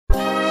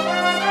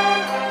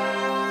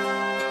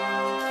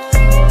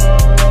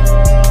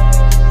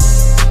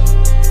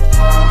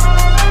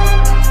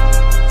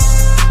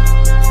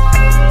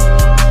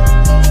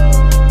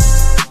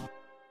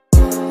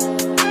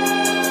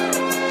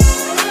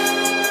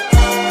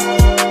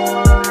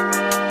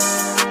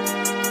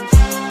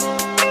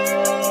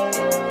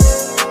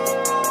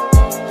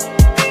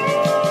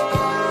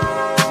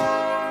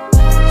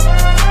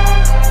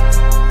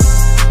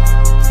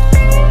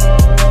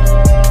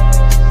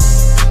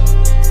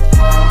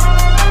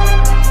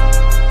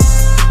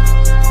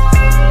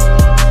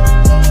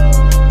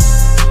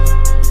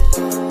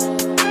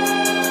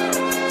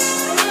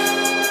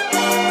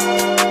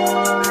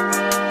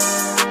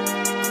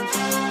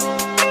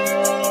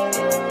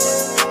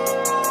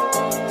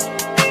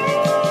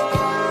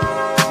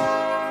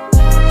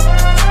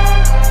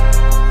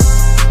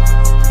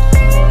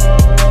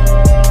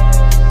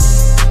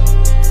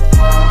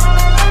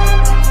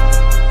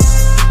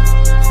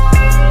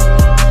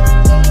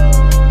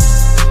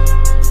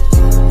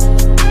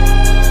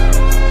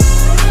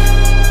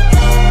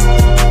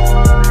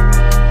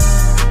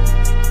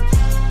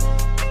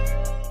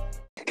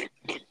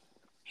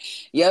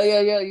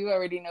Yo, you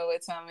already know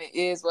what time it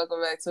is.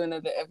 Welcome back to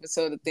another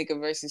episode of Thinker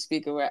versus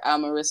Speaker, where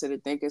I'm Marissa the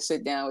Thinker,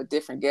 sit down with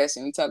different guests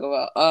and we talk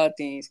about all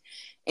things,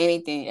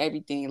 anything,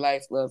 everything,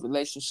 life, love,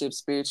 relationships,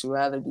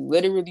 spirituality,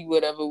 literally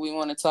whatever we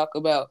want to talk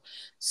about.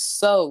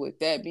 So, with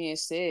that being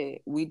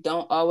said, we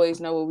don't always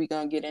know what we're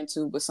going to get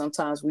into, but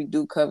sometimes we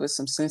do cover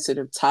some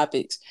sensitive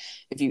topics.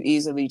 If you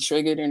easily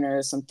triggered and there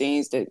are some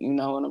things that, you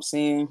know what I'm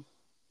saying,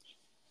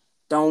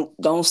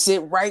 don't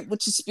sit right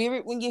with your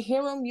spirit when you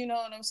hear them. You know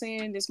what I'm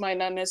saying? This might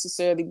not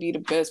necessarily be the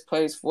best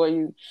place for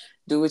you.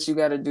 Do what you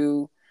got to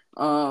do.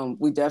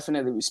 We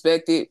definitely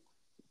respect it.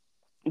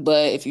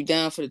 But if you're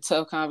down for the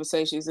tough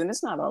conversations, and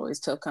it's not always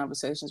tough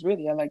conversations,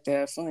 really, I like to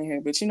have fun here.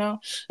 But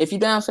if you're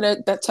down for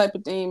that type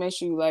of thing, make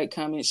sure you like,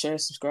 comment, share,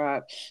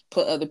 subscribe,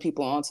 put other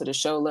people onto the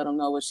show, let them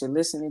know what you're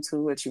listening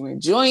to, what you're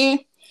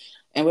enjoying.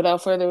 And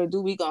without further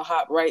ado, we gonna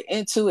hop right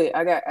into it.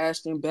 I got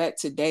Ashton back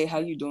today. How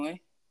you doing?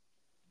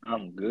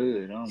 I'm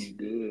good. I'm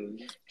good.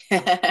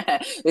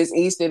 It's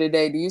Easter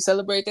today. Do you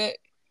celebrate that?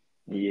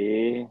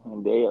 Yeah,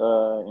 and they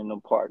in the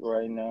park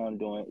right now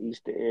doing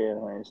Easter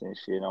egg hunts and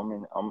shit.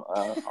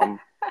 I'm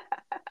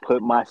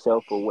putting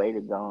myself away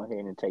to go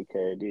ahead and take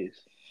care of this.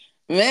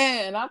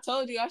 Man, I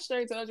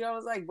straight told you, I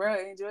was like, bro,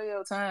 enjoy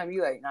your time.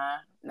 You like, nah,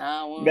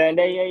 I Man, won't do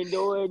they it. ain't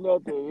doing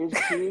nothing.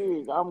 It's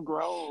kids. I'm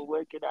grown.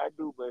 What can I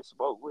do but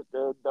smoke with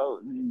the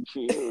adults and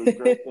chill,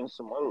 drink and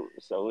smoke?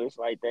 So it's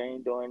like they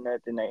ain't doing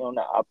nothing. They on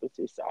the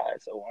opposite side,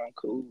 so I'm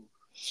cool.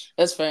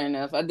 That's fair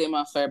enough. I did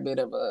my fair bit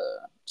of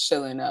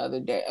chilling the other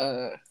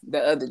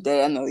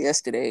day. I know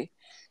yesterday,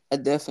 I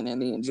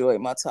definitely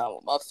enjoyed my time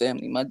with my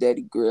family. My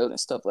daddy grilled and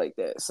stuff like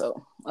that.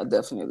 So I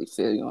definitely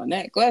feel you on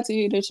that. Glad to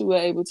hear that you were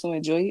able to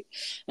enjoy it,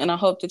 and I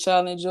hope that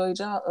y'all enjoyed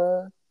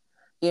y'all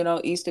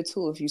Easter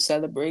too. If you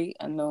celebrate,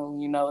 I know,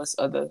 it's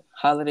other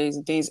holidays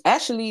and things.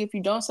 Actually, if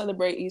you don't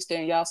celebrate Easter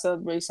and y'all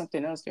celebrate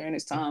something else during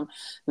this time,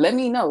 let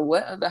me know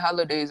what other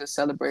holidays are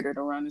celebrated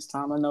around this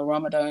time. I know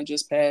Ramadan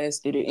just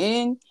passed. Did it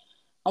end?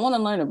 I want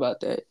to learn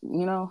about that.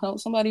 Help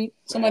somebody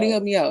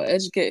help me out.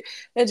 Educate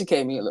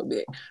me a little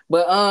bit.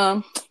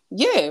 But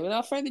yeah,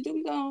 without further ado,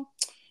 we going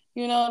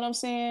you know what I'm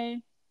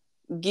saying?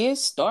 Get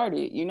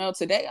started.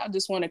 Today I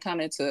just want to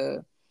kind of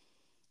to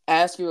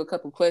ask you a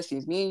couple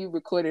questions. Me and you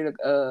recorded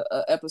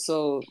a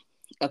episode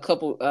a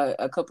couple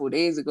of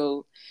days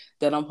ago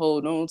that I'm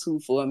holding on to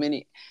for a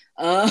minute,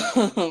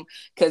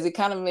 because it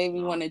kind of made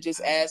me want to just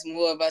Okay. ask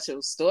more about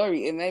your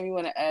story. It made me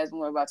want to ask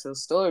more about your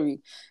story,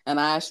 and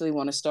I actually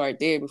want to start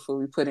there before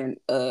we put out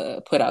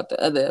the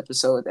other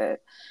episode that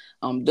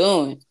I'm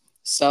doing.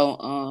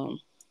 So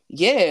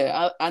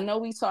yeah, I know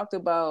we talked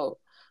about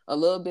a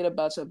little bit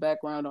about your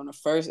background on the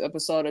first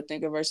episode of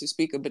Thinker versus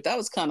Speaker, but that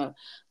was a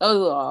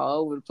little all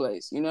over the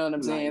place. You know what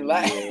I'm Like saying?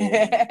 Like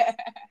yeah,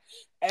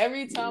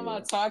 every time I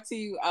yeah. talk to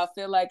you, I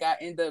feel like I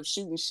end up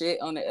shooting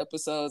shit on the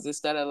episodes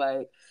instead of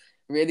like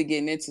really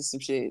getting into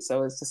some shit.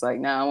 So it's just like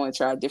now I want to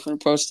try a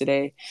different approach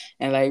today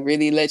and like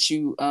really let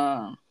you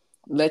have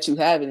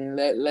it and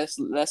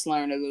let's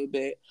learn a little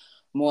bit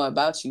more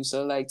about you.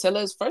 So like tell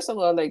us first of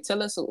all, like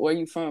tell us where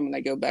you from and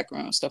like your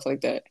background, stuff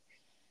like that.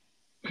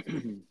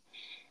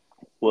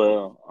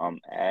 Well, I'm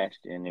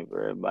Ashton. If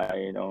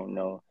everybody don't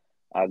know,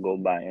 I go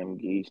by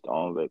MG,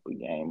 Stone Vapor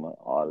Gamer,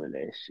 all of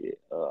that shit.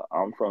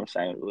 I'm from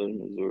St. Louis,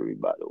 Missouri,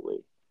 by the way.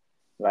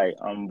 Like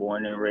I'm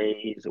born and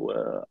raised.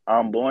 Well,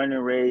 I'm born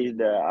and raised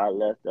there. I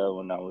left there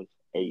when I was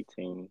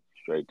 18,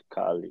 straight to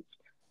college,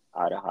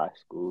 out of high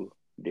school.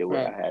 Did what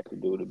Right. I had to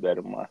do to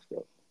better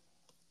myself.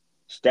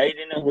 Stayed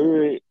in the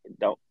hood.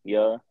 Don't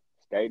yeah.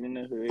 Stayed in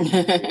the hood and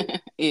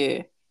shit.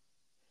 Yeah.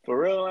 For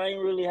real, I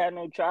ain't really had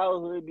no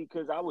childhood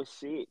because I was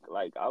sick.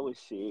 I was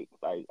sick.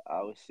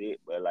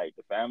 But like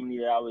the family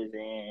that I was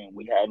in,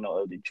 we had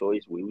no other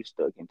choice. We were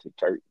stuck into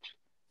church.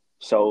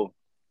 So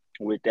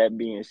with that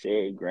being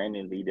said,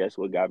 grandly, that's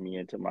what got me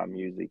into my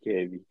music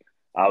heavy.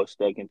 I was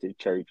stuck into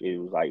church. It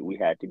was like we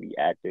had to be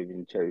active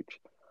in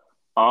church.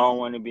 I don't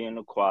want to be in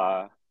the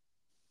choir.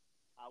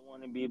 I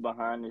want to be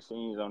behind the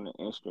scenes on the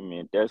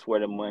instrument. That's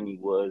where the money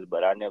was,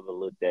 but I never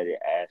looked at it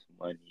as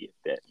money, if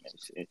that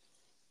makes sense.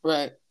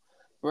 Right.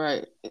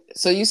 Right.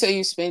 So you say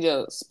you spent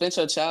your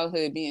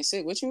childhood being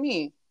sick. What you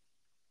mean?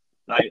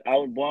 Like I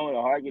was born with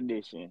a heart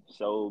condition,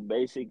 so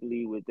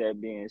basically, with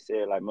that being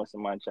said, like most of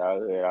my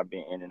childhood, I've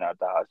been in and out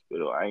the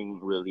hospital. I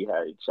ain't really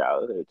had a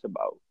childhood to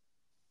about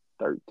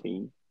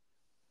 13.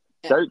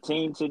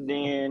 13 to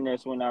then,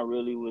 that's when I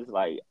really was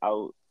like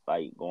out,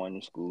 like going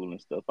to school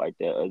and stuff like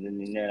that. Other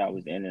than that, I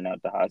was in and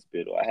out the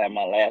hospital. I had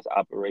my last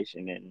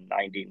operation in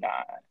 '99.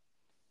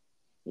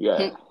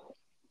 Yeah,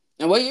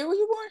 And what year were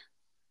you born?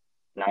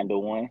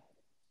 '91.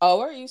 Oh,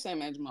 where are you,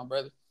 Same age, my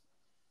brother?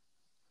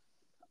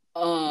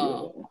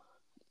 Um, Yeah.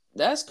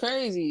 that's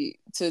crazy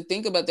to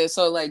think about that.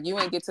 So like you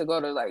ain't get to go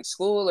to like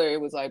school, or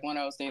it was like one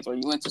of those things where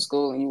you went to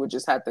school and you would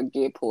just have to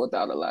get pulled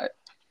out a lot.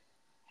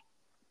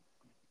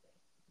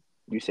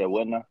 You said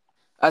what now?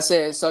 I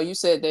said, so you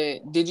said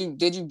that did you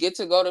get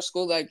to go to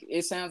school? Like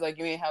it sounds like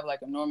you ain't have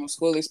like a normal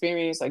school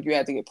experience, like you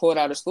had to get pulled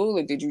out of school,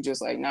 or did you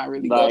just like not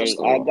really go to Like I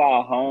school?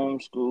 got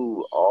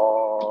homeschooled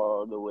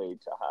all the way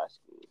to high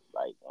school.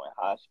 like when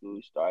high school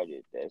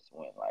started, that's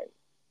when like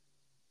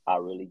I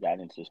really got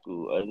into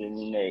school. Other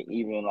than that,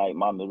 even like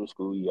my middle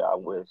school year, I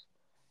was,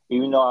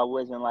 even though I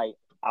wasn't like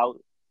out,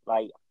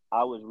 like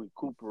I was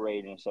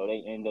recuperating, so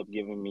they end up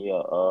giving me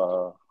a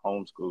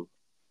homeschool.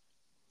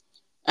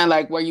 And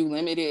like, were you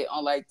limited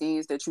on like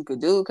things that you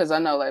could do? Because I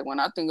know, like, when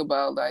I think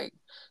about like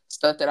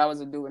stuff that I was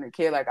doing as a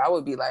kid, like I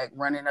would be like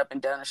running up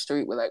and down the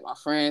street with like my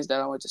friends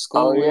that I went to Oh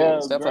school with and yeah,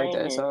 stuff like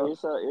that. granted,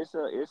 So,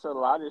 it's a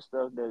lot of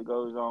stuff that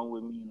goes on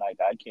with me. Like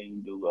I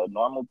can't do. A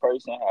normal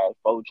person has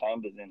four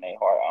chambers in their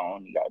heart. I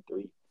only got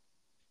three.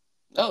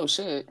 oh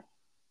shit.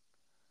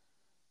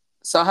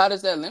 So how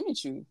does that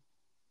limit you?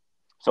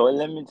 So it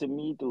limits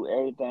me through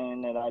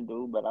everything that I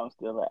do, but I'm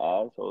still an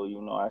asshole.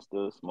 You know, I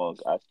still smoke.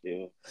 I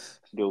still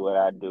do what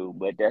I do,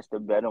 but that's to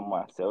better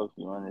myself.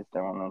 You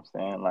understand what I'm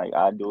saying? Like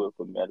I do it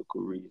for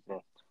medical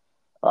reasons.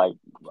 Like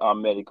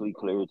I'm medically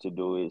cleared to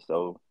do it.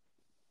 So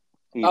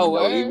Oh, even though,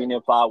 where? even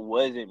if I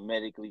wasn't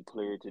medically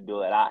cleared to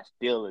do it, I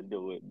still would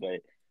do it.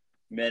 But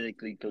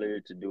medically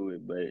cleared to do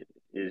it, but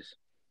it's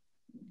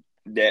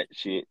that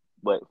shit.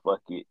 But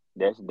fuck it,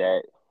 that's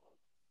that.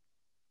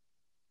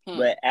 Hmm.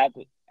 But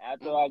after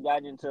I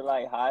got into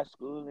like high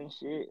school and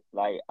shit,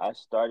 like I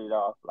started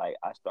off like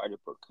I started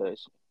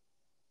percussion.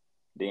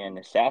 Then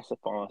the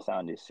saxophone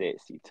sounded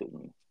sexy to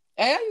me.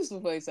 Hey, I used to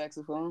play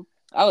saxophone.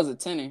 I was a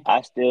tenor.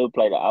 I still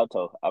play the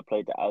alto. I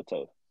played the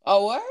alto.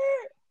 Oh, where?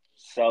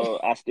 So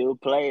I still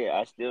play it.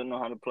 I still know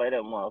how to play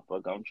that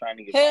motherfucker. I'm trying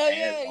to get my Hell hands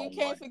yeah, you on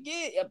can't one.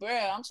 forget. Yeah,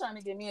 bruh, I'm trying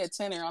to get me a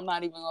tenor. I'm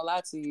not even gonna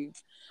lie to you.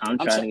 I'm I'm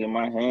trying trying. to get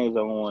my hands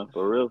on one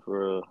for real,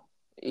 for real.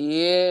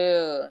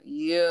 Yeah,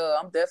 yeah.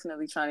 I'm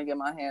definitely trying to get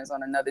my hands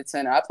on another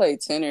tenor. I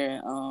played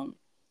tenor and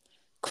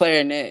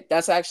clarinet.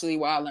 That's actually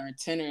why I learned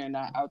tenor and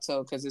not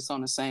alto because it's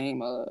on the same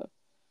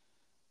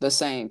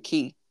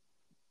key.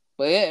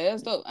 But yeah,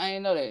 that's dope. I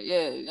didn't know that.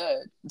 Yeah, yeah.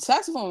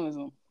 Saxophone is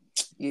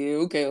yeah,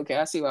 okay, okay.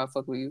 I see why I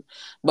fuck with you.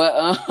 But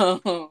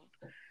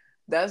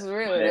that's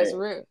real. That's But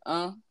real.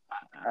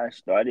 I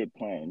started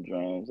playing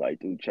drums like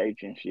through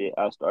church and shit.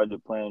 I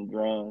started playing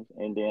drums,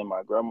 and then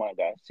my grandma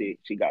got sick.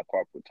 She got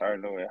carpal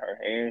tunnel in her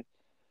hand,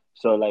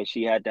 so like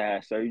she had to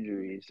have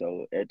surgery.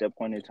 So at that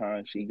point in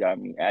time, she got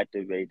me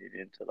activated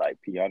into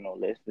like piano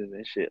lessons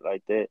and shit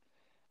like that.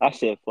 I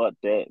said fuck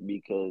that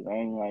because I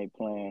ain't like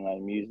playing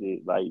like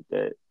music like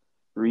that,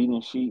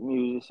 reading sheet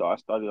music. So I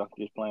started off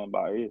just playing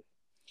by ear.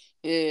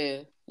 Yeah,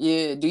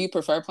 yeah. Do you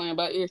prefer playing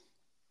by ear?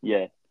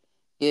 Yeah,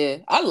 Yeah,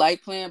 I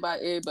like playing by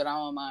ear, but I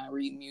don't mind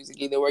reading music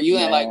either. Were you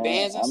in like man.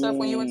 bands and I stuff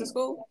when you went to mean,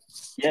 school?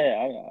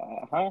 yeah,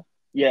 huh?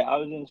 Yeah, I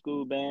was in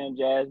school band,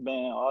 jazz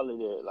band, all of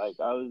that. Like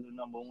I was the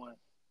number one.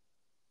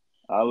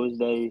 I was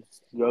they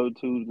go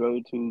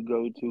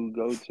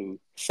to.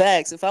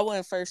 Facts. If I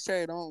wasn't first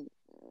chair, don't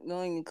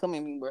even come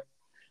at me, bro.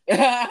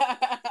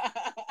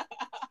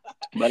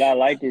 But I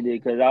liked it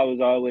because I was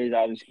always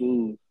out of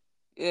school.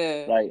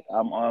 Yeah. Like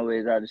I'm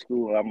always out of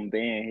school. I'm a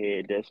band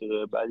head. That's what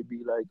everybody be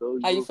like. Oh,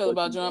 How you you a feel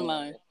about fucking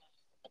drumline? band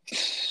head.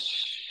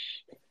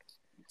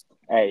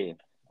 Hey,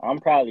 I'm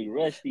probably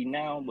rusty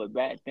now, but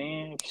back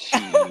then,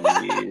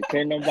 shit,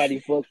 can't nobody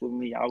fuck with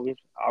me. I was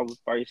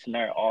first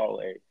snare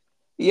always.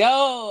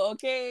 Yo,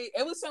 okay.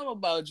 It was something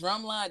about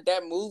Drumline,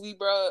 that movie,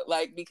 bro.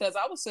 Like, because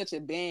I was such a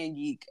band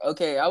geek.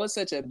 Okay. I was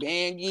such a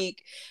band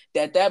geek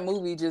that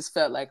movie just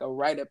felt like a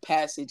rite of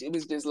passage. It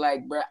was just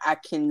like, bro, I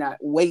cannot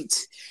wait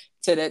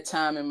till that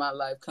time in my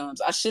life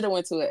comes. I should have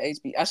went to a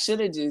HB. I should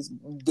have just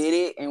did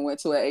it and went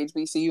to a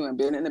HBCU and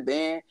been in the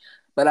band.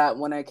 But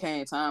when it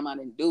came time, I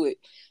didn't do it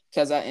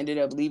because I ended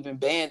up leaving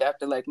band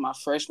after like my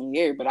freshman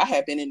year. But I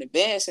had been in the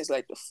band since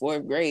like the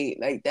fourth grade.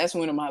 Like that's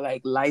one of my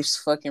like life's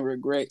fucking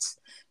regrets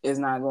is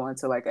not going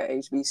to like a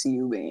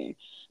HBCU band.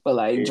 But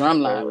like It's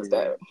Drumline was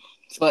that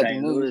crazy. fucking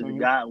St. movie Louis for me.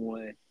 got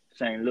one.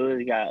 St.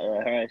 Louis got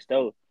Harris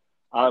Stowe.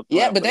 I was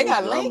Yeah, playing but for they their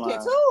got drum Lincoln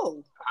line.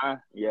 too.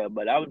 Yeah,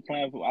 but I was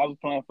playing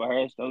for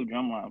Harris Stowe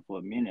drum line for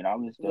a minute. I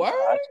was still in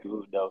high Word?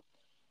 school though.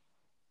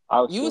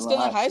 I was You was still in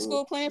still in high high school.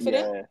 school playing for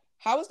them? Yeah.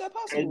 How is that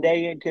Cause possible?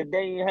 they ain't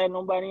had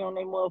nobody on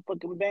their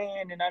motherfucking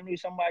band, and I knew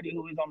somebody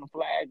who was on the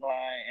flag line,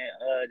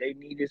 and they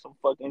needed some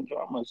fucking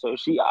drummer. So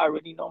she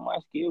already know my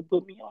skill,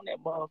 put me on that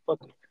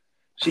motherfucker.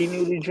 She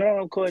knew the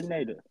drum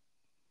coordinator.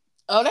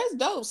 Oh, that's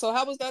dope. So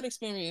how was that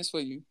experience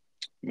for you?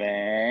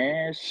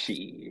 Man,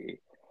 shit.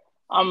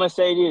 I'ma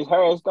say this,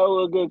 her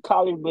still a good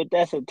college, but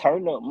that's a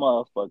turn up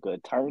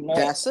motherfucker. Turn up.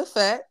 That's a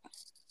fact.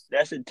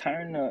 That's a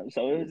turn up.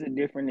 So it was a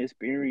different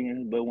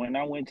experience. But when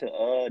I went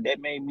to that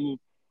made me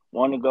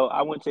want to go.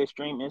 I went to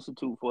Extreme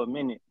Institute for a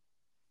minute.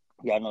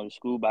 Y'all know the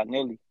school by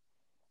Nelly.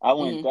 I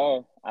went Mm-hmm.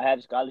 there. I had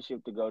a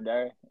scholarship to go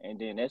there, and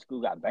then that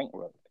school got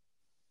bankrupt.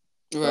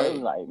 So it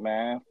was Right. like,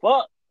 man,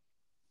 fuck.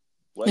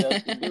 What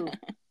else to do?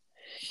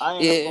 I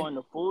ended up Yeah. going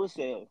to Full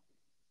Sail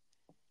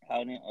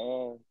out in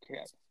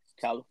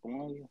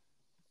California.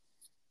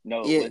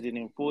 No, Yeah. was it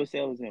in Full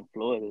Sail? It was in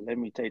Florida. Let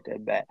me take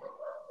that back.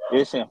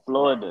 It's in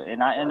Florida,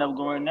 and I ended up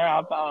going there.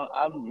 I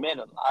met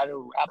a lot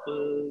of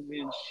rappers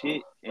and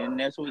shit, and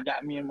that's what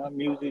got me in my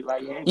music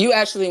like heavy. You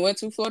actually went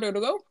to Florida to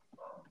go?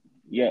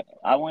 Yeah,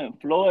 I went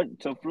Florida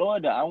to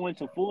Florida. I went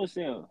to Full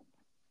Sail.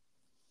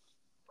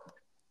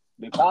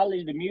 The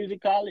college, the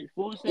music college,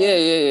 Full Yeah,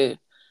 Sail.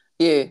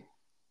 yeah, yeah.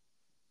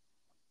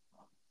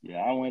 Yeah,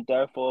 I went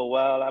there for a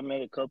while. I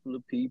met a couple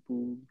of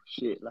people,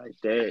 shit like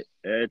that,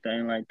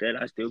 everything like that.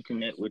 I still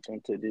connect with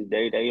them to this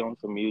day. They on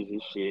some music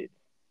shit.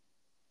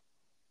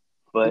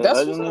 But That's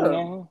other what's than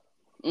up.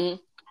 that, Mm.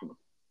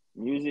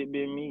 music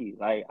been me.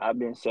 Like I've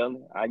been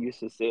selling. I used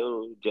to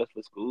sell just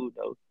for school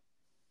though.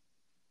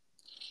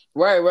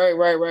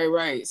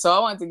 Right. So I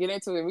wanted to get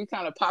into it. We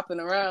kind of popping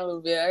around a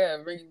little bit. I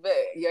gotta bring it back.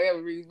 Yeah, I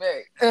gotta bring it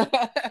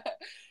back.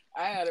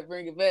 I gotta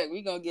bring it back.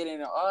 We gonna get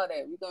into all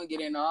that. We gonna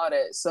get into all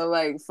that. So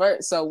like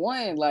first, so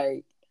one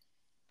like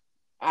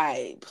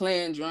I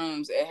playing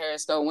drums at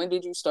Harris Stowe. When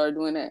did you start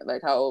doing that?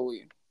 Like how old were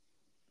you?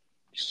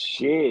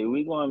 Shit,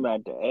 we going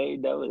back to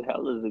age. That was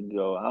hella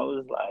ago. I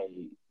was like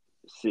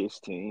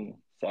 16,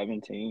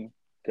 17.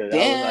 Cause I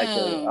was like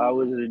Damn. I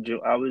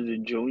was a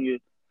junior.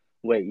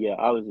 Wait, yeah,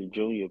 I was a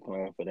junior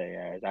playing for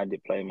their ass. I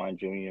did play my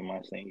junior and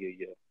my senior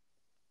year.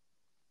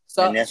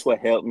 So And that's what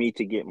helped me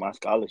to get my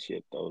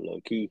scholarship though, low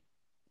key.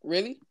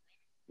 really,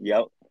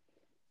 Yep.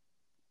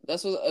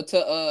 that's what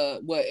to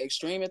what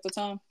extreme at the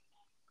time.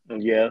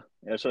 Yeah.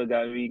 That's what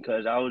got me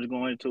because I was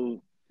going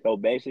to so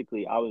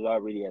basically I was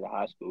already at a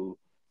high school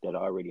that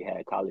already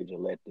had college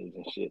electives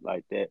and shit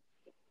like that.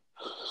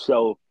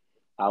 So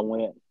I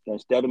went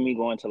instead of me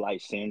going to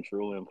like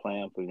Central and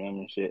playing for them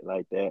and shit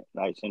like that,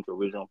 like Central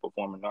Regional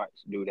Performing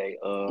Arts, do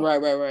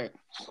Right.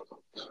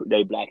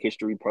 they Black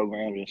History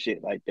programs and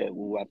shit like that.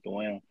 Woo after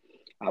wham.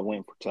 I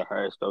went to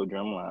Harstow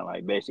Drumline.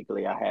 Like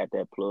basically, I had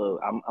that plug.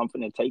 I'm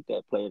finna take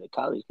that player to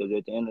college because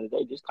at the end of the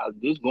day,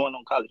 this going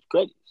on college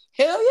credits.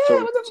 Hell yeah.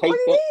 So What take do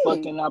that you mean?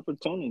 fucking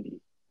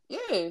opportunity.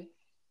 Yeah,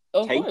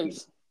 of Take it.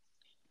 course,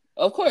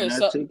 of And course. I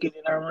So took it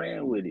and I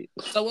ran with it.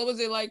 so what was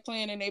it like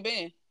playing in a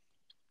band?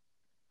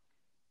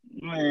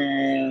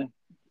 Man,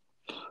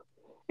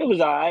 it was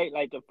alright.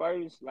 Like the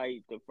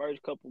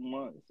first couple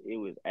months, it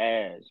was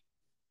ass.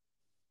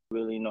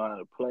 Really know how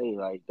to play.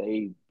 Like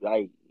they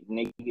like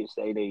niggas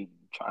say they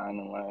trying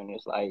to learn.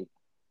 It's like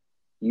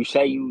you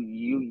say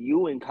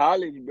you in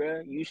college,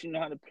 bro. You should know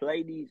how to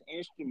play these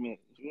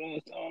instruments. You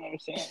understand what I'm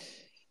saying?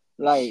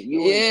 Like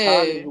you in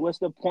college, Yeah. what's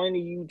the point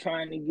of you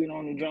trying to get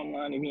on the drum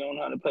line if you don't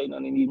know how to play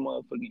none of these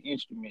motherfucking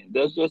instruments?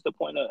 That's just the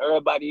point of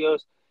everybody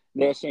else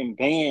that's in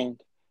band,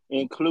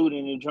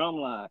 including the drum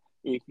line.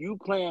 If you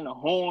playing the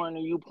horn or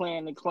you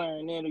playing the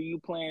clarinet or you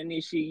playing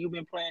this shit, you've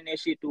been playing that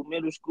shit through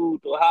middle school,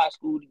 through high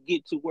school to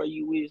get to where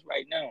you is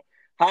right now.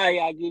 How are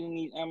y'all getting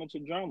these amateur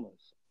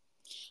drummers?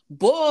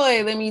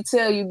 Boy, let me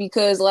tell you,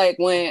 because like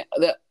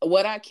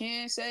what I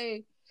can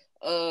say,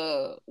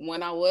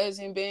 when I was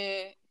in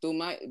band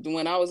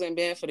when I was in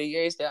band for the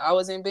years that I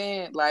was in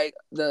band, like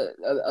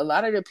a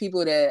lot of the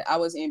people that I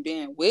was in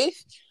band with,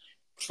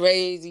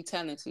 crazy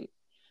talented.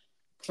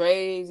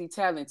 Crazy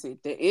talented.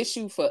 The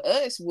issue for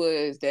us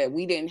was that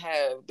we didn't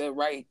have the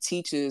right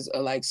teachers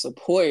or like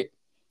support,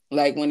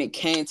 like when it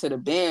came to the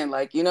band.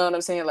 Like, you know what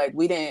I'm saying? Like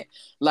we didn't,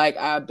 like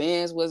our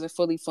bands wasn't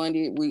fully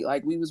funded. We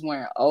was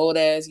wearing old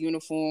ass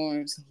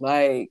uniforms,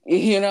 like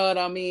you know what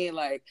I mean?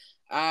 Like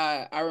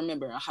I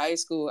remember in high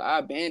school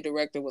our band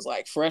director was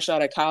like fresh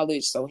out of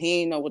college, so he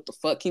didn't know what the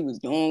fuck he was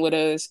doing with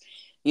us.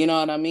 You know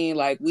what I mean?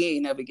 Like we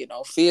ain't never get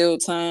no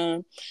field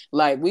time.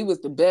 Like we was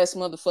the best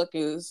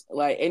motherfuckers.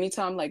 Like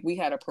anytime like we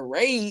had a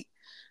parade,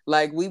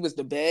 like we was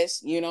the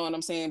best, you know what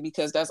I'm saying?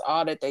 Because that's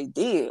all that they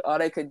did. All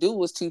they could do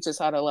was teach us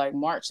how to like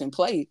march and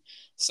play.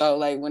 So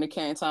like when it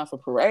came time for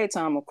parade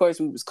time, of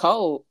course we was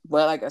cold,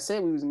 but like I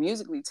said, we was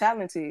musically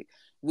talented.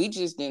 We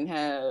just didn't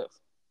have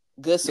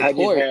good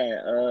support.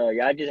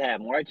 Y'all just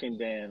had marching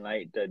band.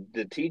 Like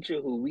the teacher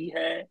who we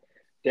had,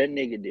 that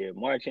nigga did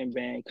marching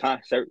band,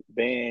 concert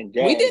band,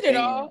 We jazz did it band,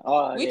 all.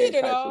 all We did that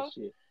it type of all.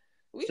 shit.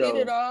 We did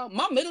it So all.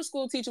 My middle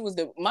school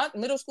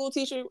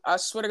teacher, I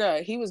swear to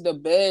God, he was the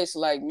best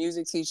like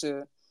music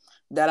teacher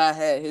that I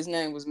had. His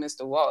name was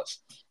Mr. Walsh.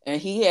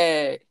 And he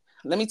had,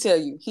 let me tell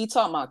you, he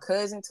taught my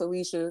cousin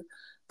Talisha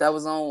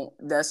that's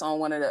on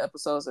one of the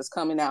episodes that's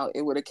coming out.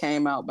 It would have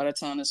came out by the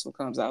time this one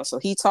comes out. So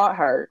he taught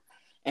her,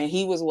 and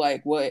he was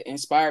like what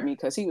inspired me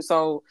because he was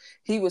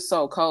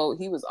so cold.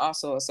 He was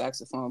also a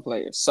saxophone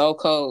player. So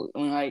cold.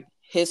 And like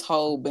his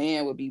whole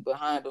band would be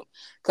behind him.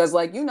 Cause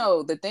like, you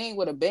know, the thing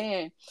with a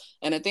band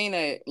and the thing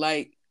that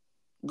like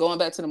going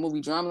back to the movie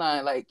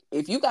Drumline, like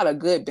if you got a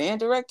good band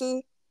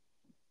director,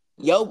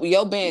 your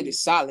band yeah,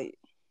 is solid.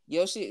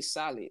 Your shit is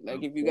solid. Like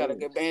of if you got a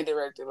good course. band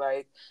director,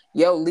 like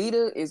your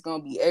leader is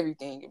gonna be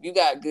everything. If you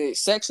got good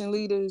section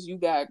leaders, you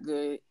got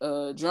good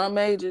drum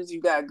majors,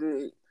 you got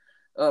good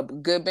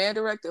band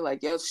director,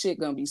 like your shit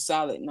gonna be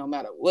solid no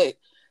matter what.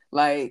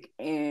 Like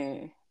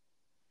and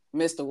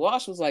Mr.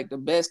 Walsh was like the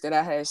best that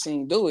I had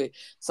seen do it.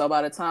 So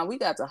by the time we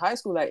got to high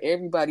school, like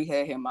everybody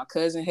had him. My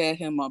cousin had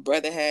him, my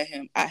brother had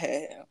him, I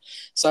had him.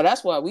 So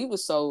that's why we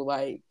was so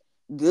like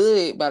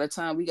good by the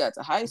time we got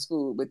to high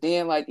school. But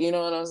then like, you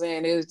know what I'm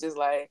saying? It was just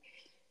like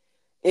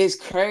it's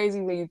crazy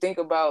when you think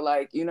about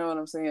like, you know what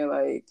I'm saying?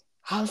 Like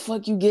how the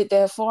fuck you get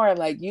that far?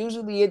 Like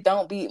usually it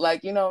don't be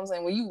like, you know what I'm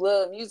saying? When you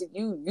love music,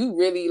 you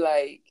really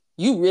like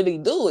you really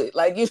do it.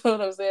 Like, you know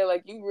what I'm saying?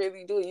 Like, you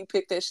really do it. You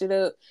pick that shit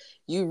up.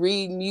 You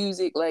read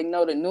music, like,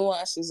 know the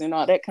nuances and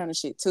all that kind of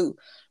shit too.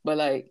 But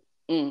like,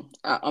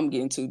 I'm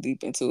getting too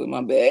deep into it.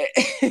 My bad.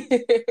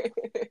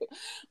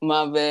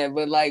 My bad.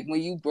 But like,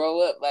 when you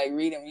grow up, like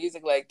reading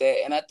music like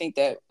that, and I think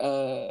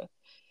that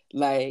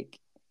like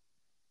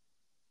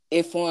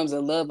it forms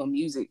a love of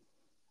music.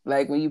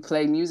 Like when you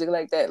play music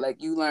like that,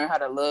 like you learn how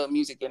to love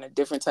music in a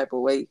different type of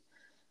way.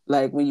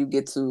 Like when you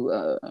get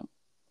to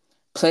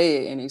play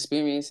it and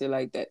experience it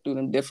like that through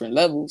them different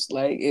levels,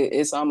 like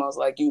it's almost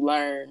like you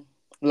learn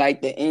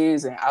like the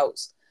ins and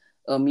outs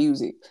of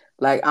music.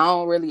 Like I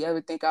don't really ever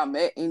think I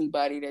met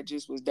anybody that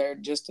just was there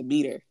just to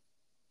be there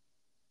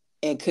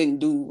and couldn't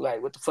do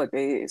like what the fuck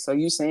they is. So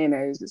you saying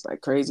that is just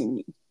like crazy to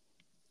me.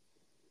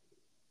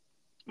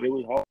 It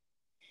was hard.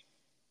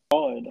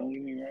 Don't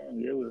get me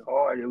wrong. It was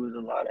hard. It was a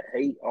lot of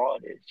hate, all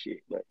that shit.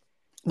 But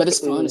But it's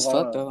it fun was as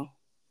fuck hard. though.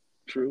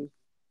 True.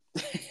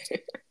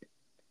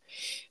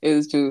 It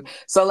was true.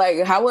 So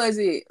like how was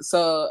it?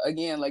 So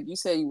again, like you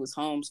said you was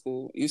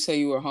homeschooled. You say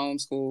you were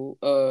homeschooled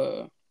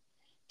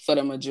for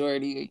the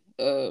majority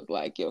of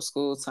like your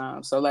school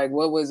time. So like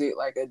what was it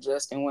like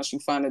adjusting once you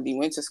finally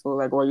went to school?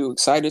 Like were you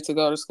excited to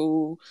go to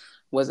school?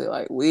 Was it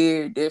like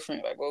weird,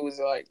 different? Like what was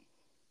it like?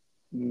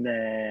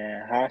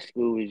 Man, high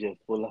school was just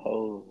full of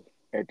hoes.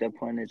 At that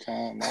point in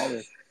time,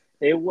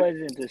 it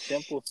wasn't the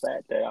simple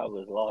fact that I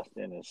was lost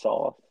in the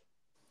sauce,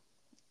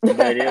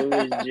 but it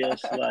was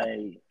just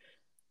like,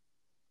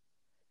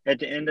 at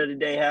the end of the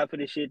day, half of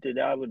the shit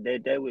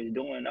that they was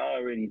doing, I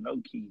already low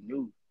key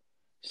knew.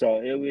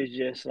 So it was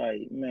just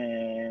like,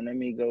 man, let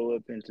me go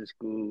up into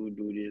school,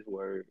 do this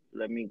work.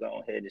 Let me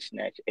go ahead and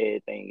snatch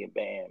everything in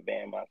band.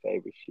 Band my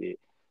favorite shit.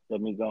 Let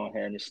me go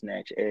ahead and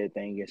snatch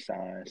everything in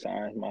science.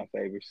 Science my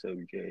favorite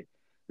subject.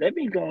 Let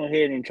me go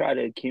ahead and try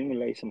to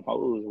accumulate some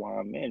hoes while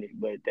I'm in it.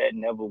 But that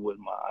never was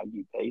my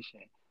occupation.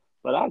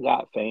 But I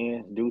got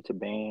fans due to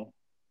band.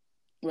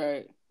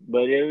 Right.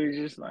 But it was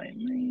just like,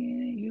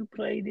 man, you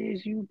play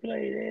this, you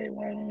play that.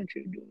 Why don't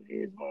you do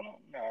this? Why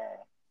don't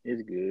nah?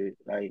 It's good.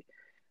 Like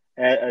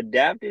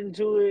adapting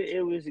to it,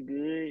 it was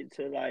good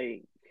to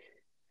like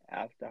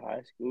after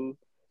high school.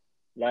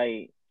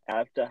 Like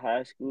after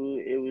high school,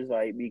 it was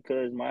like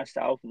because my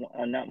sophomore,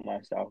 not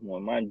my sophomore,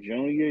 my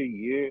junior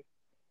year,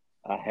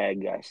 I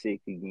had got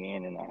sick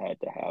again and I had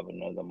to have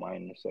another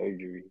minor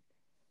surgery.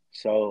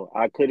 So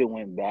I could have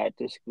went back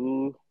to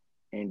school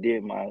and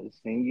did my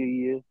senior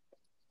year,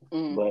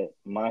 Mm. but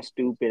my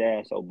stupid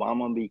ass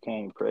Obama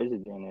became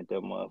president at that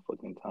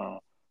motherfucking time.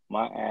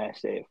 My ass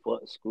said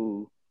fuck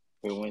school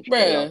and went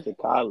straight off Bruh. to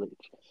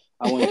college.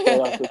 I went straight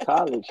off to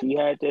college. He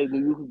had that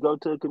you could go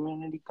to a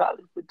community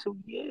college for 2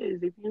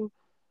 years. If you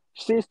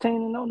 16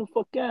 and on the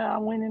fuck out, I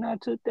went and I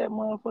took that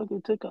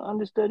motherfucker, took an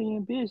understudy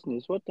in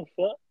business. What the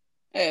fuck?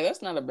 Hey,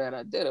 that's not a bad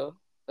idea though.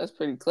 That's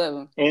pretty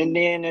clever. And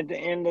then at the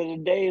end of the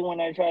day,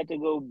 when I tried to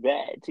go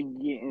back to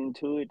get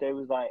into it, they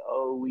was like,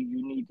 "Oh,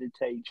 you need to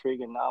take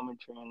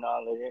trigonometry and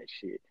all of that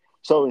shit."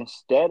 So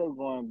instead of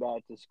going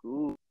back to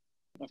school,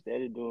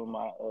 instead of doing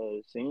my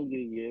senior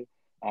year,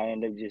 I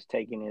ended up just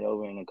taking it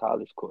over in a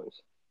college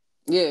course.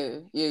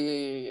 Yeah.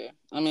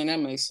 I mean that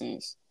makes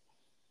sense.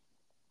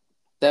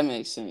 That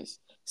makes sense.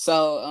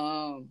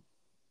 So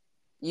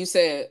you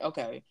said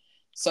okay.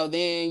 So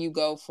then you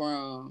go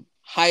from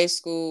high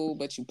school,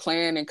 but you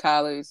plan in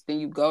college, then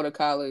you go to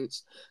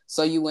college.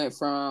 So you went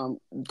from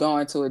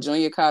going to a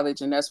junior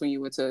college, and that's when you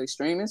went to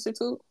Extreme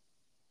Institute.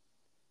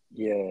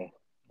 Yeah,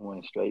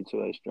 went straight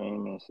to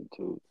Extreme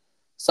Institute.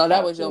 So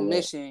that was After your that,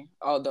 mission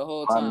all the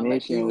whole my time.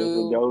 Like you mission was to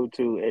knew, go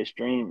to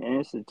Extreme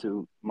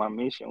Institute. My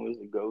mission was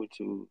to go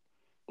to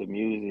the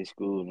music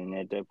school, and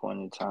at that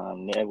point in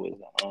time, that was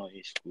the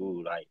only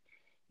school like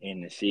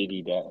in the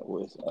city that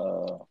was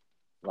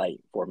like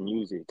for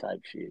music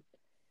type shit.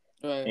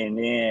 right? And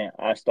then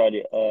I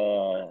started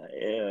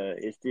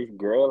it's this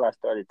girl I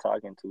started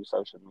talking to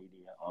social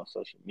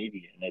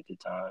media, and at the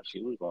time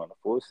she was going to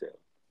Full Sail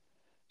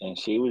and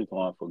she was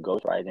going for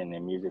ghostwriting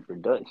and music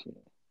production.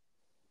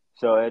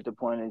 So at the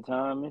point in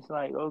time, it's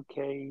like,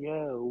 okay,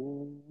 yeah,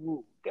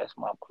 ooh, that's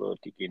my plug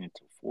to get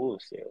into Full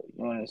Sail.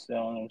 You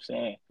understand what I'm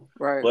saying?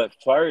 Right. But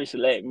first,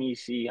 let me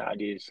see how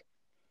this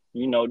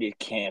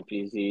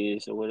campus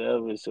is or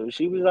whatever. So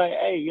she was like,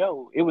 hey,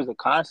 yo, it was a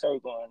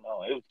concert going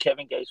on. It was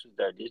Kevin Gates was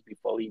there just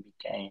before he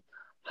became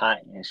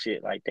hot and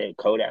shit like that.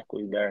 Kodak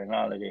was there and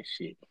all of that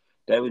shit.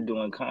 They were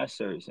doing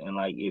concerts, and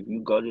like if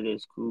you go to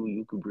that school,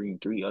 you could bring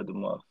three other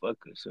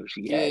motherfuckers. So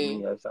she had Yeah.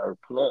 me as her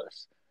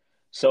plus.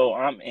 So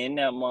I'm in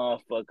that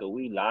motherfucker.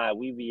 We live,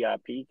 we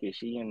VIP, cause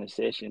she in the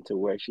session to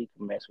where she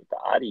can mess with the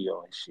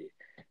audio and shit.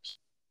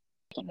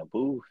 In the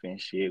booth and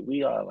shit.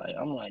 We all like,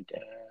 I'm like,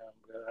 damn,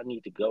 bro, I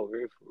need to go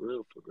here for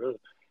real, for real.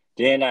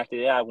 Then after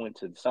that, I went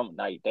to some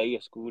like day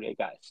of school. They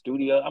got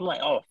studio. I'm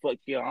like, oh fuck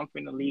yeah, I'm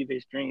finna leave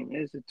this Dream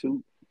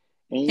Institute,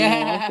 and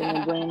I'm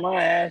finna bring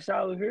my ass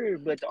out here.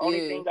 But the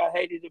only Yeah. thing I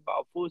hated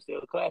about Full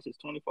Sail class is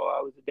 24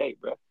 hours a day,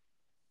 bro.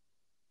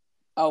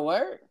 Oh,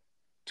 word?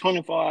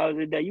 24 hours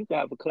a day. You can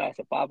have a class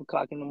at 5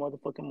 o'clock in the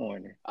motherfucking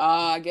morning.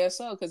 I guess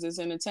so, because it's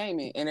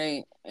entertainment. It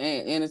ain't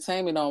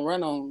entertainment don't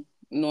run on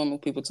normal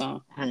people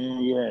time.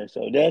 Yeah,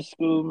 so that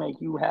school make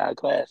you have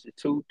class at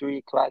 2, 3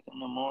 o'clock in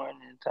the morning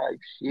type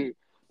shit.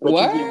 But you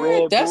get What?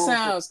 Red That Bull for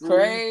sounds free.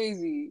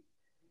 crazy.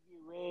 You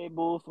get Red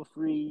Bull for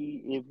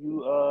free. If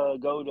you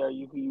go there,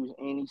 you can use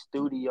any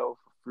studio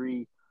for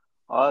free.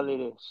 All of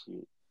that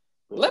shit.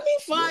 But yeah. Let me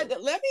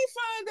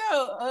find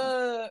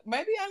out.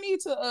 Maybe I need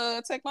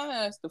to take my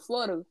ass to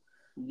Florida.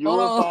 You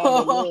will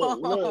Hold find a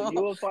look. You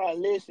on. will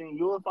find. Listen,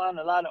 you will find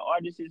a lot of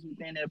artists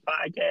within that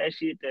podcast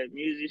shit, that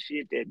music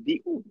shit, that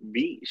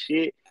beat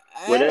shit,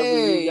 whatever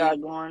you Hey, got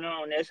going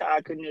on. That's how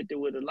I connected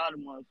with a lot of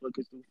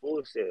motherfuckers through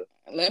Full Sail.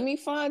 let me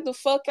find the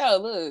fuck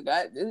out. Look,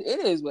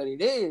 it is what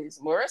it is.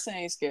 Marissa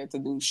ain't scared to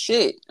do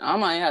shit. I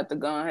might have to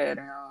go ahead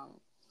and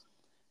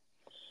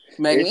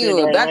make It's me a in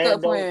little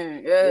backup Orlando.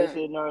 plan. It's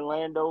Yeah. in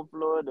Orlando,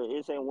 Florida.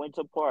 It's in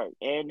Winter Park,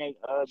 and they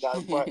got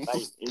a part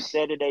like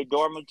instead of they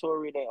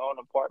dormitory, they own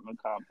apartment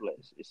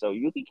complex. So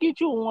you can get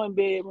you a 1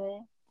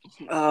 bedroom.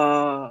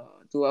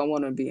 Do I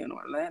want to be in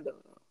Orlando?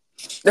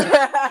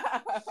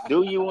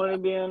 Do you want to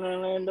be in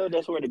Orlando?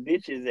 That's where the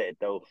bitch is at,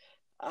 though.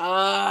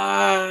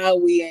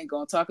 We ain't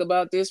gonna talk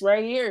about this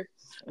right here.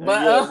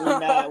 But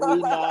Yeah,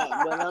 we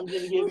not. But I'm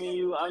just giving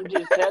you. I'm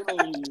just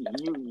telling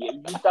you.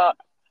 You thought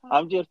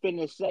I'm just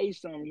finna say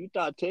something. You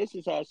thought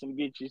Texas had some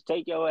bitches.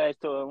 Take your ass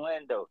to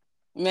Orlando.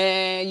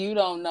 man, you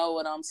don't know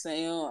what I'm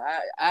saying.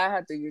 I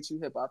have to get you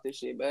hip off this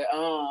shit, but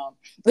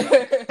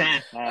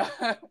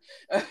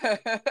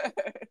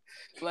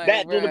like,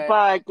 Back to the bruh,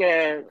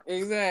 podcast.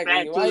 exactly.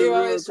 Back to Why the you real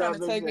always trying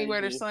to take me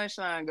where the conversation.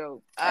 sunshine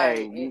go? All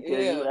Hey, right, because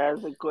you yeah.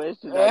 asked a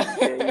question, I can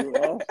tell you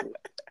answer.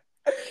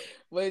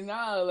 But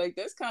nah, like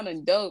that's kind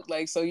of dope.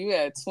 Like, so you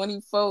had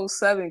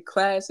 24/7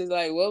 classes.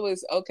 Like, what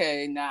was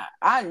okay? Nah,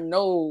 I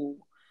know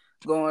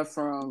going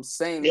from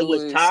St. It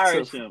was Louis to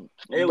tiresome.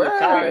 It was bruh.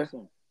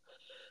 tiresome.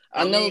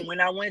 I I know, mean, when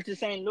I went to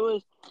St.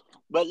 Louis,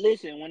 but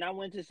listen, when I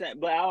went to St.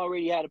 But I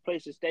already had a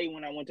place to stay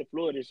when I went to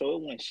Florida, so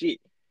it wasn't shit.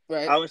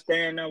 right? I was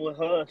staying there with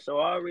her, so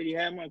I already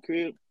had my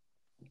crib.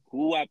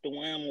 Who out the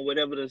wham or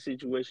whatever the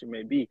situation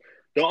may be.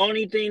 The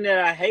only thing that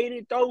I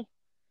hated though,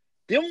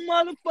 them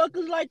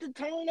motherfuckers like to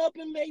turn up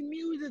and make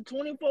music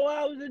 24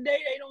 hours a day.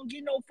 They don't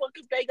get no fuck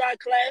if they got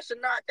class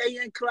or not. They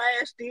in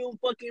class still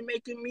fucking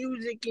making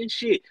music and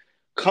shit.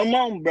 Come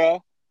on,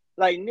 bro.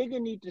 Like nigga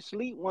need to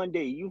sleep one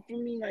day. You feel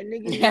me? Like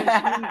nigga need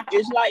to sleep.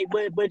 It's like,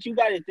 but you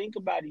gotta think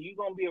about it. You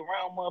gonna be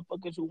around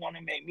motherfuckers who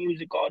wanna make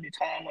music all the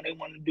time when they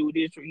wanna do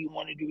this or you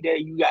wanna do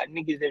that. You got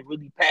niggas that's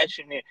really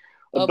passionate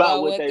about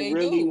About what what they they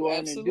really do. wanna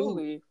do.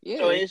 Absolutely,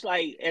 So yeah. it's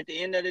like at the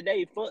end of the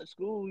day, fuck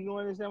school. You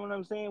understand what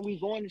I'm saying? We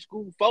going to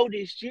school for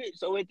this shit.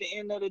 So at the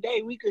end of the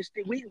day, we could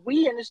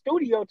we in the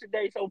studio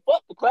today. So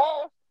fuck the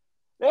class.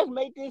 Let's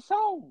make this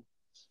song.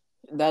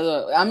 I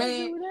Let's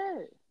mean, do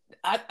that.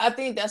 I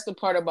think that's the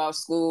part about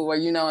school where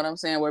you know what I'm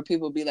saying, where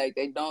people be like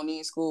they don't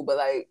need school, but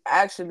like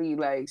actually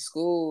like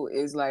school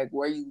is like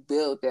where you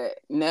build that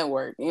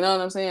network. You know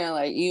what I'm saying?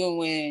 Like even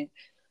when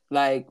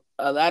like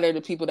a lot of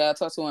the people that I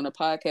talk to on the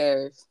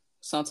podcast,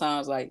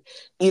 sometimes like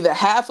either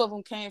half of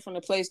them came from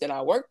the place that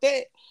I worked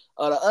at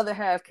or the other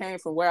half came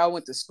from where I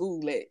went to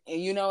school at.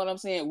 And you know what I'm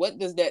saying? What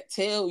does that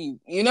tell you?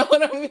 You know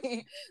what I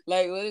mean?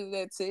 Like what does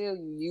that tell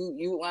you?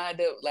 You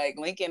wind up like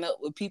linking up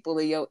with people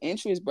in your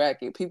interest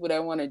bracket, people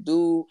that want to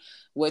do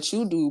what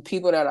you do,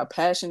 people that are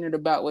passionate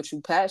about what you're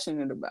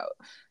passionate about.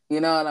 You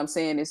know what I'm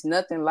saying? It's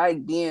nothing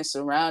like being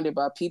surrounded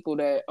by people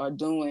that are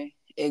doing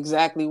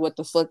exactly what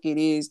the fuck it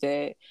is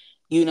that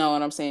you know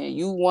what I'm saying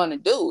you want to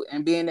do,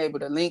 and being able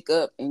to link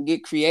up and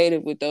get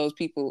creative with those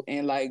people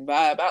and like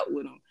vibe out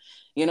with them.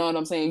 You know what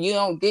I'm saying? You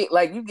don't get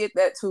like you get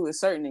that to a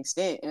certain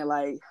extent in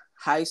like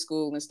high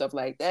school and stuff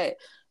like that.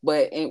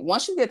 But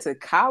once you get to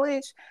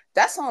college,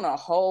 that's on a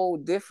whole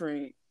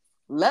different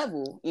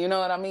level. You know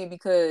what I mean?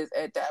 Because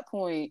at that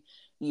point,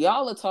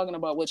 y'all are talking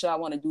about what y'all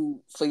want to do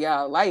for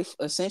y'all life,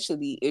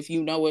 essentially, if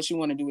you know what you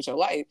want to do with your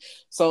life.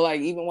 So,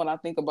 like, even when I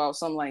think about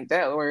something like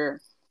that, where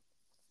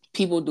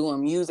people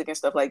doing music and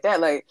stuff like that,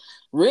 like,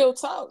 real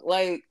talk,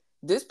 like,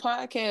 this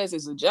podcast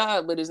is a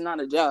job, but it's not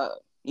a job.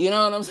 You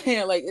know what I'm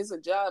saying? Like it's a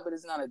job, but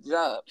it's not a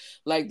job.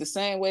 Like the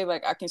same way,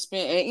 like I can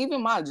spend, and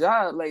even my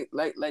job, like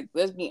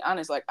let's be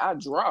honest, like I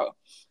draw.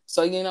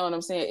 So you know what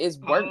I'm saying? It's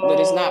work, but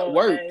it's not Oh,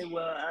 work. hey,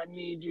 well, I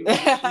need you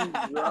since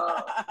you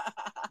draw.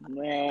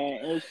 Man,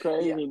 it's Yeah.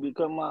 crazy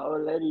because my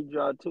old lady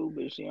draw too,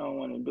 but she don't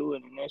want to do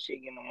it, and that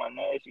shit getting on my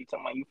nerves. She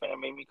talking about you finna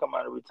make me come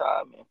out of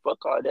retirement.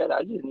 Fuck all that.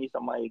 I just need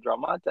somebody to draw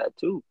my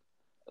tattoo.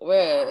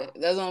 Well,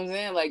 that's what I'm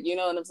saying. Like, you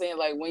know what I'm saying?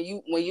 Like when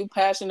you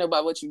passionate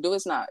about what you do,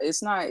 it's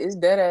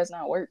dead ass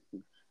not work.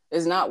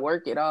 It's not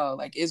work at all.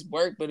 Like it's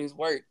work, but it's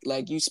work.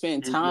 Like you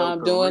spend It's your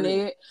time doing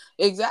career. it.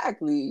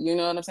 Exactly. You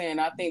know what I'm saying?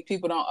 I think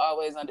people don't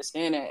always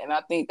understand that. And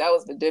I think that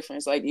was the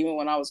difference. Like even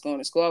when I was going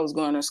to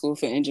school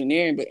for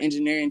engineering, but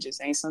engineering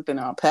just ain't something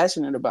I'm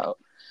passionate about.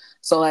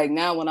 So like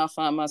now when I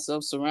find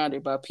myself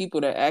surrounded by people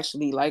that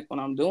actually like what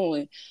I'm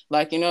doing,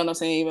 like you know what I'm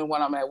saying, even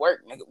when I'm at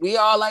work, nigga, we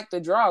all like to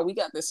draw. We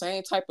got the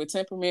same type of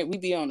temperament. We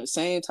be on the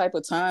same type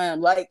of time.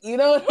 Like, you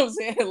know what I'm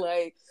saying?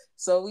 Like,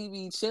 so we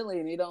be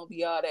chilling. It don't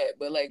be all that.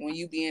 But like when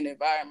you be in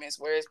environments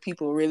where it's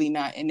people really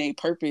not in their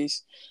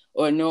purpose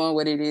or knowing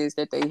what it is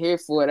that they here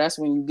for, that's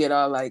when you get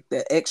all like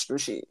the extra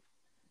shit.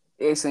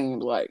 It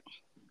seems like.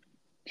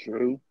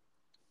 True.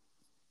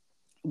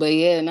 But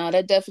yeah, no,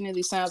 that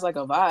definitely sounds like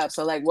a vibe.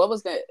 So like, what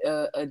was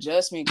that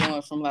adjustment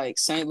going from like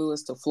St.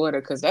 Louis to Florida?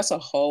 Because that's a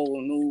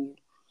whole new.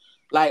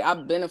 Like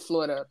I've been to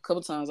Florida a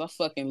couple times. I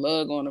fucking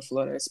love going to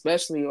Florida,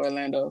 especially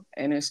Orlando,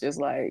 and it's just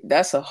like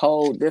that's a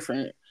whole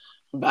different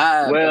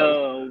vibe though.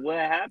 Well, what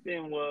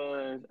happened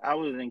was I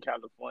was in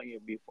California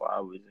before I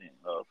was in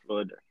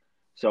Florida,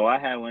 so I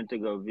had went to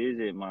go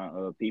visit my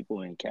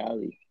people in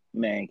Cali.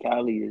 Man,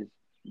 Cali is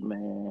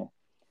man,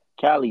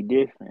 Cali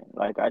different.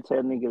 Like I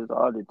tell niggas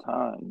all the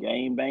time,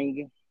 gang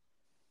banging.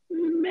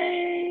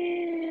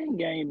 Man,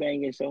 gang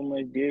banging so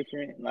much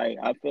different. Like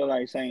I feel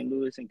like St.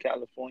 Louis and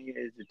California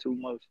is the two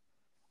most.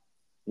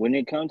 When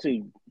it comes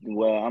to,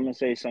 well, I'm gonna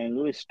say St.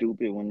 Louis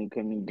stupid when it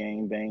comes to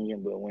gang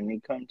banging, but when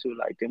it comes to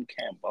like them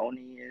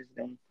Cambonians,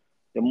 them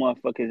the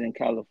motherfuckers in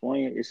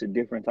California, it's a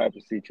different type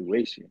of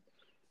situation.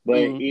 But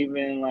Mm,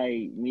 even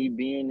like me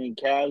being in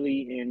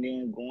Cali and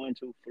then going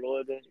to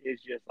Florida,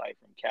 it's just like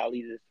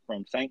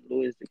from St.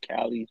 Louis to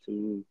Cali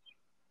to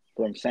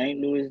from St.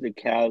 Louis to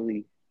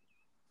Cali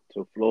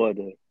to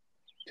Florida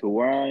to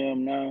where I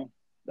am now,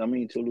 I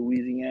mean to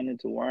Louisiana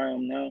to where I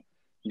am now,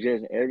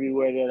 just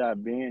everywhere that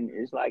I've been,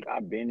 it's like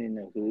I've been in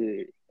the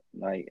hood,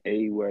 like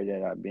everywhere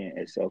that I've been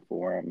except for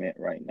where I'm at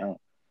right now.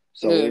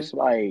 So yeah, it's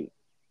like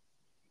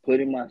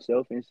putting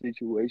myself in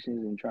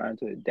situations and trying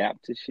to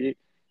adapt to shit.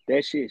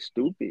 That shit's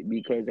stupid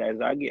because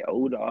as I get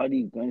older, all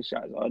these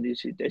gunshots, all this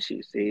shit, that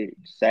shit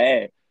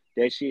sad.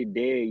 That shit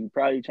dead. You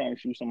probably trying to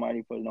shoot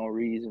somebody for no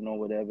reason or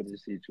whatever the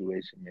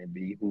situation may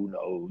be. Who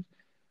knows?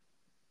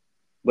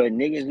 But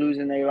niggas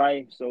losing their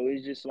life, so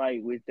it's just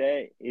like with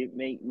that, it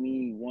make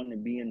me want to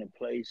be in a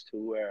place to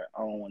where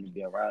I don't want to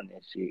be around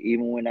that shit.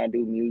 Even when I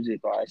do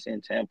music or I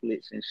send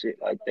templates and shit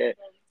like that,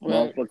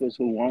 right. motherfuckers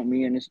who want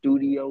me in the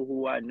studio,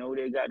 who I know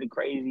they got the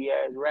crazy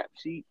ass rap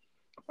sheet,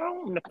 I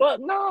don't the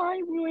fuck no,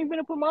 you ain't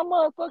gonna put my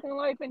motherfucking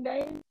life in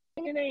that.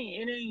 It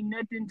ain't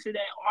nothing to that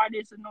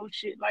artist or no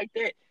shit like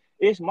that.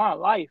 It's my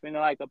life, and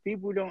like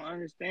people don't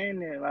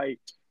understand that. Like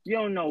you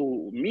don't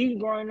know me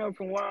growing up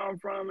from where I'm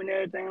from and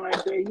everything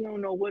like that. You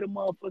don't know what a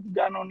motherfucker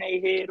got on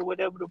their head or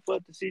whatever the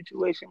fuck the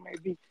situation may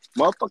be.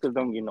 Motherfuckers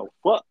don't get no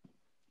fuck.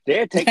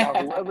 They'll take out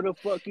whoever the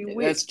fuck you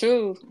with. That's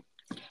true.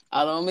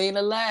 I don't mean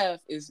to laugh.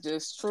 It's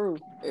just true.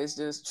 It's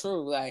just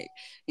true. Like,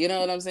 you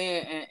know what I'm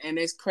saying? And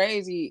it's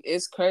crazy.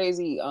 It's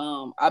crazy.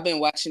 I've been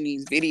watching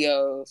these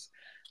videos.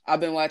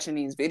 I've been watching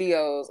these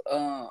videos.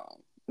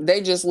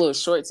 They just little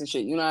shorts and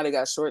shit. You know how they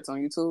got shorts on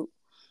YouTube?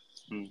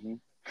 Mm-hmm.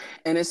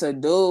 And it's a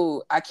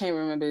dude, I can't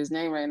remember his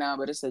name right now,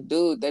 but it's a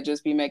dude that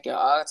just be making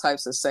all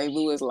types of St.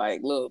 Louis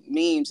like little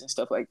memes and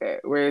stuff like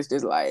that. Where it's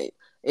just like,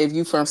 if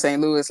you from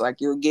St. Louis, like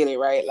you'll get it,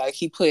 right? Like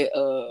he put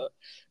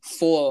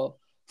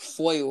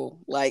foil,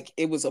 like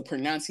it was a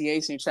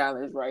pronunciation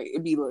challenge, right?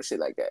 It'd be little shit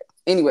like that.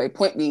 Anyway,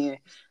 point being,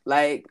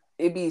 like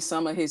it'd be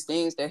some of his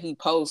things that he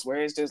posts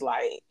where it's just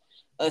like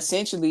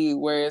essentially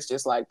where it's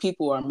just like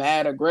people are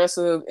mad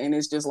aggressive and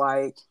it's just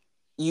like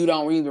you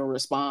don't even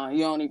respond.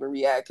 You don't even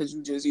react because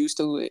you just used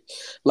to it.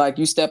 Like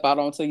you step out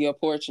onto your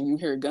porch and you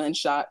hear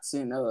gunshots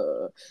and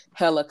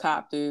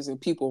helicopters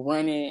and people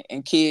running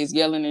and kids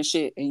yelling and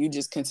shit, and you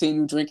just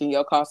continue drinking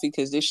your coffee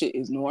because this shit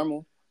is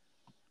normal.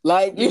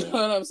 Like you know Yeah.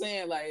 what I'm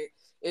saying? Like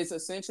it's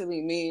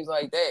essentially memes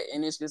like that,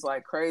 and it's just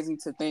like crazy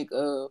to think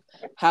of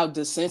how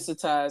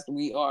desensitized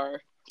we are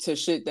to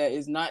shit that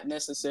is not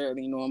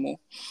necessarily normal.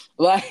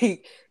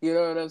 Like you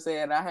know what I'm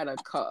saying? I had a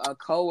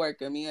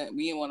coworker, me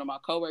and one of my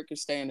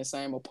coworkers stay in the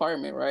same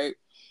apartment, right?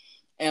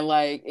 And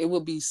like it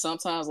would be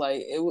sometimes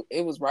like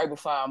it was right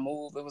before I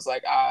moved. It was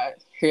like I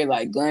hear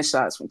like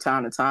gunshots from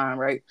time to time,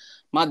 right?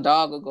 My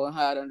dog will go and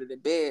hide under the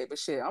bed, but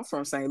shit, I'm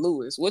from St.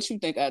 Louis. What you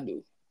think I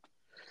do?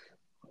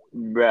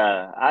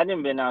 Bruh, I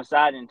done been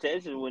outside in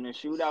Texas when the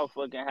shootout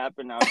fucking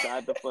happened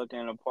outside the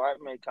fucking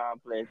apartment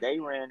complex. They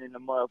ran in the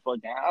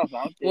motherfucking house.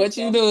 I'm still What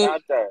you standing do?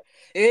 out there.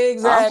 I'm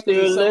Exactly.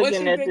 still So what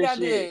looking you at think the I shit.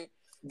 did?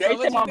 They So tell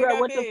what my you think bro, I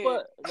what the did?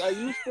 fuck?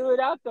 You stood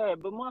out there,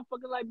 but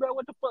motherfucker like, bro,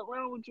 what the fuck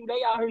wrong with you?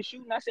 They out here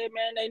shooting. I said,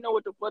 man, they know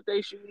what the fuck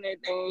they shooting at.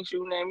 They ain't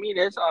shooting at me.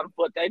 That's all the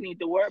fuck they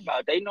need to worry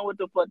about. They know what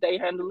the fuck they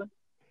handling.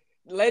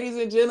 Ladies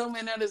and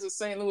gentlemen, that is a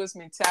St. Louis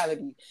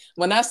mentality.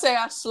 When I say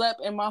I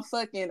slept in my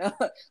fucking,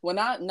 when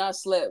I not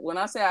slept, when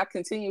I say I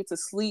continued to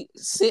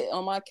sit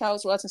on my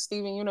couch watching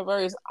Steven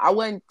Universe, I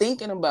wasn't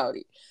thinking about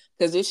it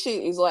because this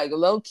shit is like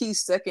low key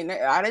second.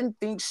 I didn't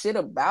think shit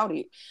about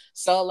it.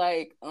 So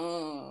like,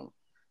 my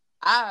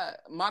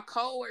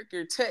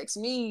coworker texted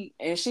me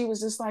and she was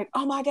just like,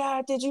 "Oh my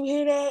god, did you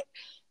hear that?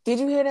 Did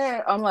you hear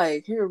that?" I'm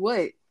like, "Hear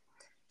what?"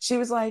 She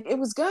was like, "It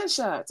was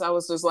gunshots." I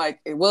was just like,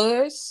 "It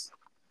was."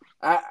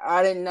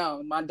 I didn't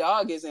know. My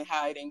dog is in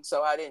hiding,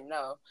 so I didn't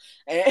know.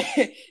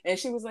 And, and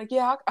she was like,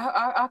 "Yeah,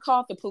 I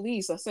called the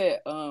police." I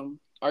said, "Are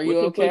What you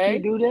the fuck you okay?"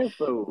 do that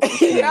for?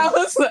 Yeah,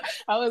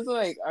 I was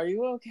like, "Are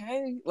you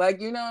okay?" Like,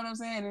 you know what I'm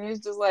saying? And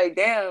it's just like,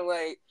 damn,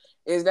 like,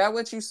 is that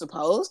what you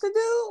supposed to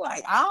do?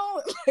 Like, I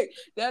don't like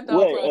that thought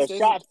What, a process.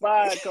 shots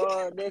fired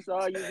card? That's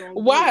all you gonna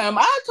Why get. am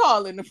I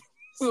calling the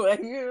police?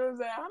 Like, you know what I'm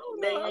saying? I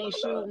don't know. They I ain't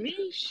don't shoot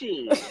me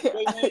shit. know.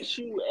 They ain't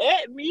shoot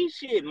at me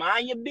shit.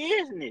 Mind your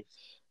business.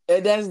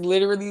 And that's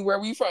literally where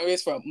we from.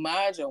 It's from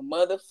mind your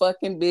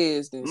motherfucking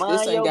business. This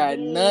Mind ain't your got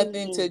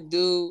nothing to business.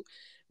 do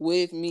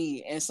with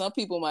me. And some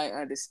people might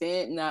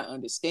understand, not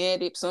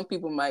understand it. Some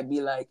people might be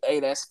like,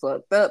 hey, that's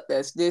fucked up.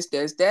 That's this,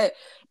 that's that.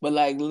 But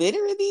like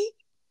literally,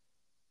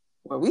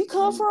 where we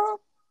come You from,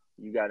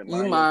 you gotta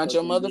you mind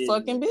your mind your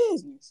fucking motherfucking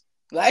business. business.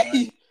 Like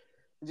Mind.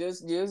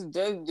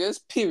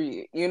 just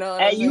period. You know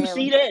what Hey, I'm you saying?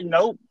 see Like, that?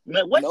 Nope.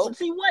 Man, what? nope.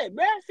 See what,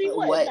 bruh? See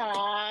what? What?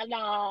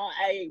 Nah.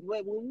 Hey,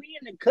 when we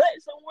in the cut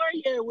somewhere,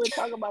 yeah, we'll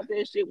talk about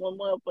that shit when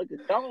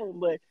motherfuckers gone.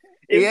 But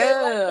if they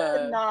like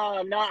that, Yeah.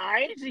 nah,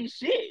 I ain't see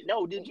shit.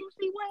 No, did you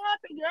see what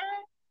happened,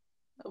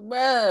 girl?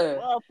 Bruh.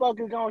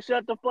 Motherfuckers gonna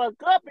shut the fuck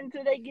up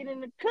until they get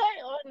in the cut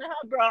or in the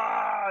house,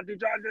 bro.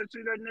 Did y'all just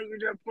see that nigga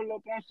just pull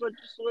up on such and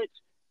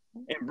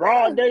such in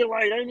broad Bruh.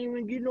 daylight? Ain't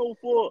even get no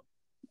fuck.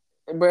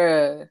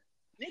 Bruh.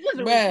 Niggas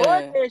will report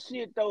Bruh. that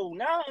shit though.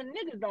 Now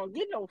niggas don't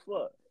get no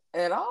fuck.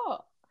 At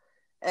all.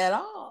 At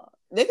all.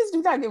 Niggas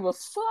do not give a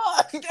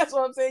fuck. That's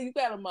what I'm saying. You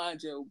gotta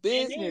mind your And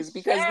business it's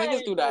because niggas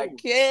sad do not though.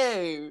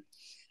 care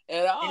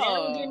at And they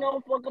don't get all.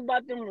 no fuck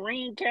about them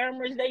ring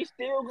cameras. They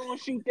still gonna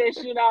shoot that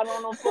shit out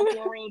on them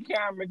fucking ring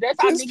cameras.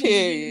 That's how Just niggas be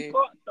getting period.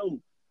 caught though.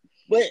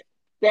 But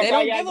that's They how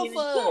don't y'all give a getting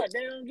fuck. caught.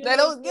 They don't get They no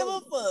don't give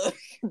fuck. a fuck.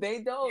 They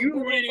don't You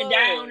give a running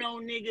down fuck.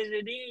 on niggas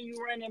and then you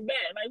running back.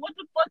 Like, what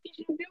the fuck is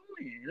you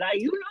doing? Like,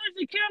 you know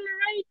it's a camera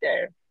right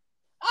there.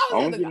 I I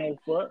was don't at the get no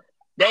fuck.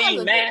 They I was ain't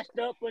at the masked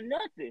up or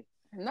nothing.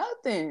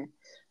 nothing.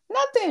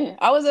 Nothing.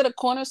 I was at a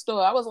corner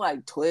store. I was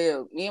like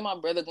 12. Me and my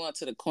brother going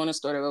to the corner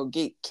store to go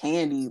get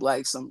candy,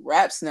 like some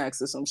rap snacks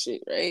or some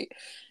shit, right?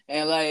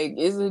 And like,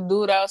 is a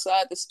dude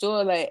outside the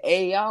store like,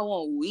 hey, y'all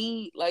want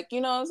weed? Like, you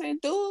know what I'm saying?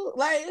 Dude,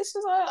 like, it's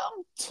just like,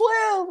 I'm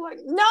 12. Like,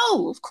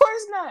 no, of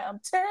course not. I'm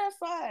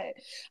terrified.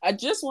 I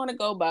just want to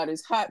go buy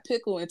this hot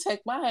pickle and take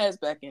my ass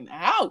back in the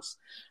house.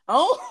 I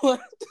don't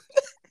want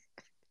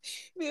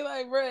be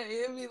like, bro,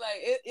 it be like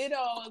it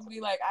always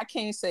be like, I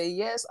can't say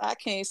yes, I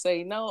can't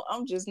say no.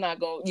 I'm just not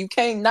gonna. You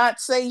can't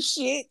not say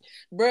shit,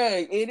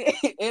 bro. It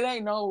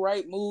ain't no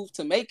right move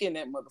to make in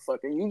that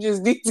motherfucker. You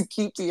just need to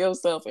keep to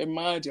yourself and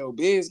mind your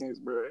business,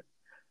 bro.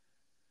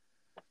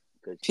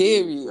 Cause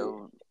kids Period.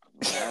 don't.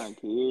 Nah,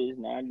 kids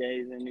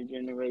nowadays in the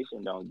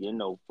generation don't get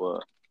no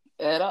fuck.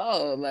 At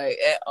all, like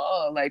at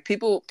all, like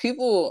people.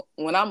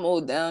 When I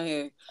moved down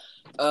here,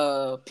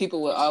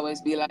 people would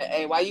always be like,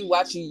 hey, why you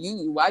watching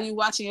you? Why you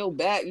watching your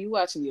back? You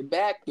watching your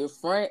back, your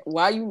front.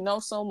 Why you know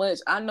so much?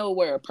 I know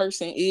where a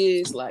person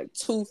is like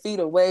 2 feet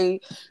away.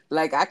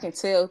 Like I can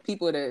tell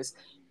people that's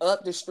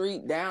up the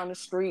street, down the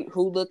street,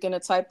 who looking a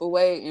type of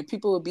way. And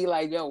people would be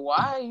like, yo,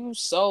 why are you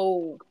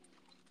so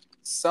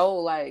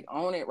like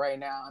on it right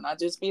now? And I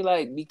just be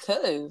like,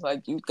 because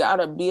like you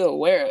gotta be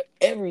aware of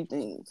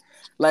everything.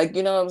 Like,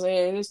 you know what I'm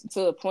saying? It's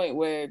to the point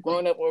where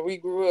growing up where we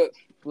grew up,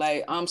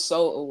 like I'm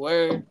so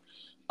aware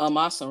of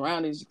my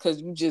surroundings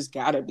because you just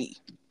gotta be.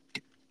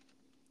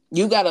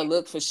 You gotta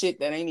look for shit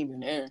that ain't even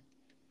there.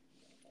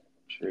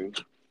 True.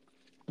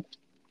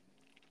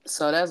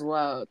 So that's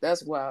wild.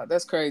 That's wild.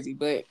 That's crazy.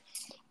 But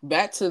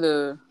back to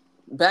the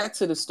back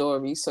to the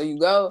story. So you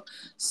go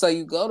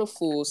to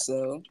Full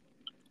Sail.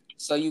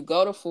 So you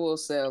go to Full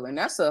Sail, and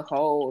that's a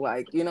whole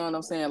like, you know what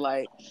I'm saying?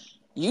 Like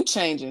you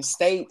changing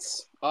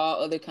states,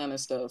 all other kind of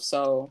stuff.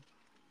 So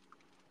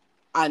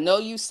I know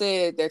you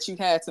said that you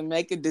had to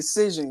make a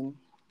decision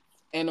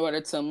in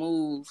order to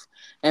move,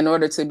 in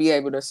order to be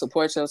able to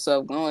support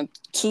yourself going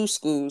to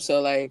school. So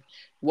like,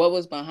 what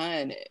was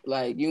behind it?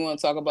 Like, you want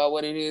to talk about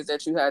what it is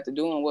that you had to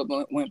do and what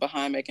went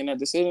behind making that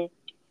decision?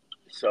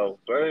 So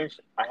first,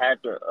 I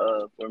had to,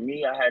 for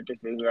me, I had to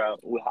figure out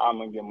how I'm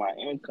gonna get my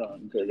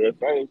income because at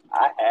first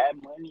I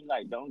had money.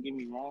 Like, don't get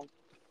me wrong,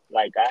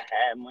 like I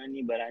had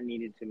money, but I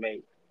needed to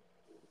make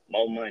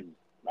more money.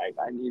 Like,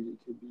 I needed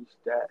to be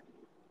stacked.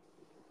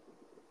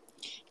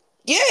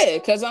 Yeah,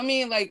 because I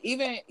mean, like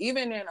even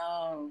in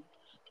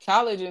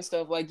college and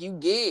stuff, like you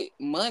get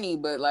money,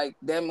 but like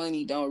that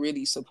money don't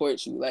really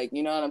support you. Like,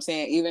 you know what I'm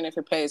saying? Even if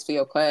it pays for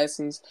your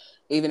classes,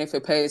 even if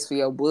it pays for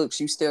your books,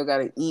 you still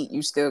gotta eat,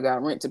 you still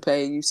got rent to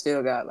pay, you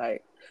still got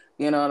like,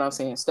 you know what I'm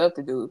saying, stuff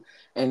to do.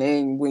 And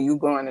then when you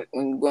going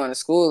to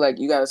school, like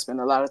you gotta spend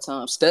a lot of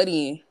time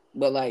studying,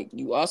 but like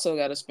you also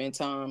gotta spend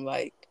time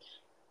like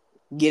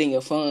getting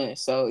your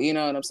funds. So you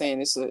know what I'm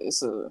saying?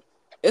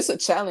 It's a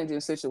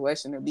challenging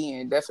situation to be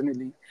in,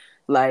 definitely.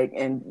 Like,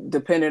 and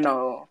depending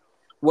on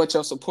what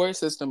your support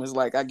system is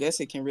like, I guess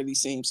it can really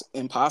seem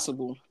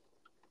impossible.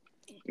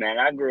 Man,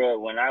 I grew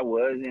up when I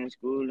was in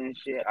school and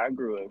shit. I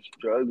grew up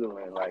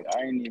struggling. Like,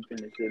 I ain't even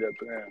finna sit up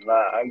here and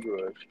lie. I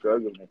grew up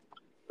struggling.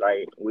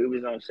 Like we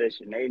was on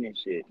Section 8 and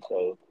shit.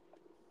 So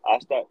I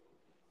start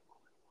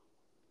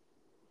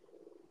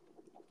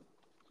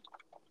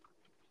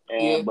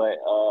Yeah. and but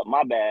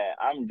my bad.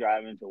 I'm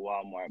driving to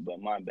Walmart,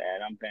 but my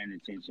bad. I'm paying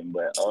attention.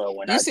 But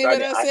when You I see what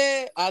started, I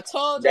said? I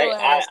told they your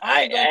ass.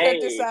 I ain't gonna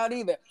cut this hey, out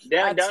either.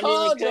 I don't even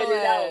told cut your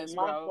it out. ass,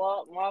 My bro.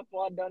 fault. My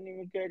fault. Don't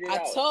even cut it I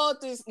out.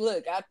 told this.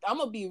 Look, I'm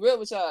gonna be real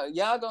with y'all.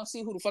 Y'all gonna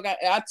see who the fuck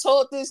I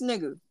told this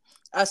nigga.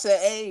 I said,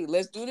 hey,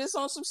 let's do this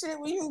on some shit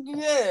when you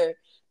yeah.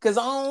 Cause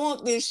I don't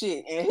want this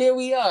shit. And here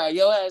we are.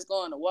 Your ass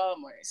going to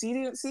Walmart.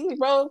 See,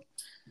 bro?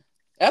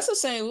 That's a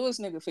St. Louis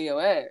nigga for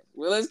your ass.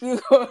 Well, let's keep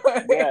going.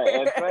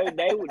 Yeah, at first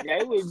they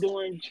was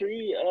doing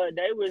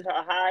they was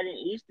hiding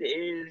Easter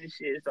eggs and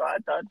shit. So I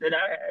thought that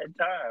I had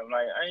time.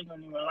 Like I ain't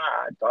gonna even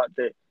lie. I thought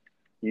that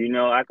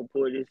I could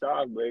pull this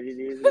off, but it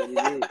is what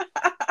it is.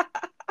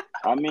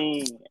 I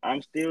mean,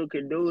 I'm still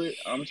could do it.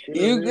 I'm still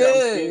You here. I'm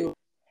good. still.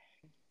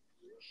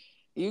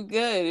 You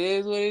good. It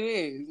is what it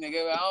is,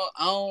 nigga.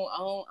 I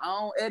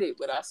don't edit,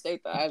 but I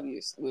state the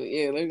obvious. But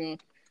yeah, look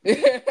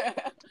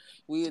at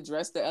we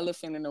addressed the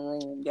elephant in the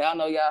room. Y'all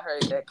know y'all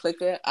heard that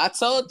clicker. I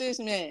told this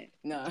man.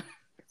 Nah.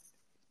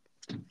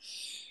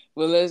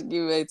 Well, let's get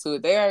right to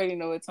it. They already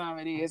know what time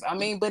it is. I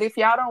mean, but if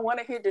y'all don't want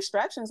to hear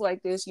distractions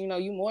like this, you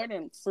more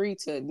than free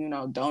to,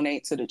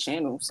 donate to the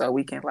channel so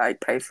we can like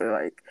pay for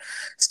like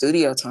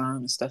studio time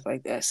and stuff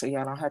like that. So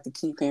y'all don't have to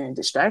keep hearing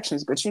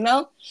distractions. But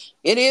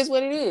it is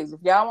what it is.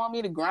 If y'all want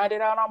me to grind it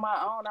out on my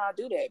own, I'll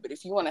do that. But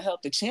if you want to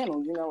help the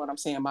channel, you know what I'm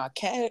saying. My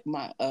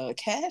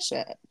cash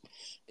app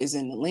is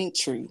in the link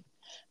tree,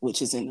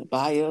 which is in the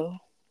bio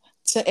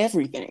to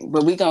everything.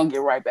 But we gonna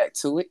get right back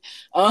to it.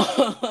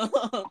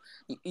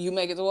 You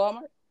make it to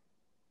Walmart?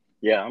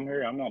 Yeah, I'm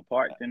here. I'm on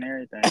parks and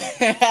everything.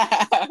 They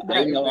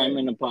Right, know I'm right.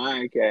 in the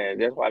podcast.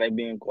 That's why they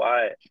being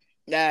quiet.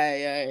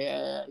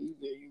 Yeah. You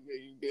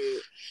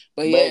good.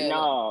 But But yeah, like,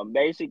 no,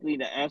 basically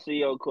to answer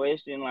your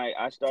question, like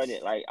I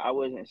started like I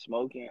wasn't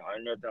smoking or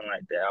nothing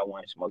like that. I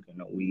wasn't smoking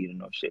no weed or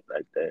no shit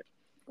like that.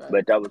 right,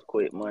 But that was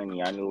quick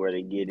money. I knew where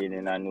to get it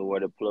and I knew where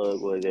the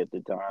plug was at the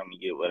time to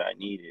get what I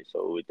needed.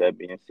 So with that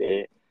being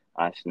said,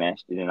 I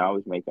snatched it and I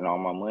was making all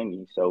my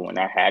money. So when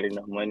I had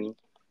enough money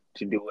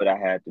to do what I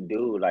had to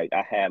do, like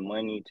I had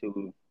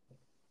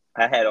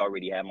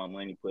already had my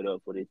money put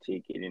up for the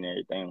ticket and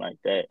everything like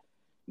that.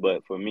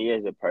 But for me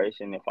as a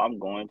person, if I'm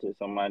going to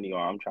somebody or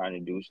I'm trying to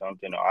do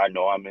something or I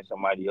know I'm in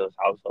somebody else's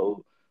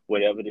household,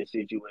 whatever the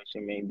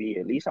situation may be,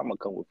 at least I'm gonna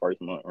come with first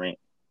month rent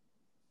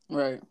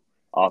right,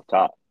 off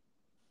top.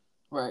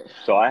 right.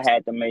 So I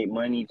had to make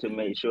money to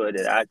make sure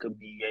that I could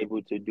be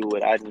able to do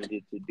what I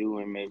needed to do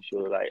and make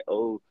sure like,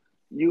 oh,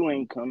 you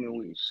ain't coming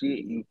with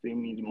shit. You feel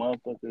me? The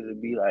motherfuckers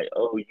would be like,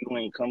 oh, you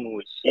ain't coming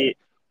with shit.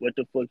 What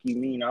the fuck you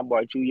mean? I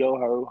bought you your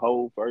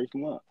whole first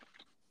month.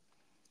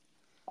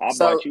 I bought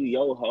So, you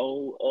your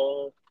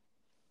whole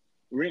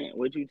rent.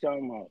 What you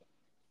talking about?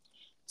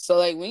 so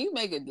like when you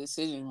make a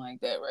decision like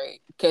that, right?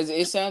 Because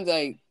it sounds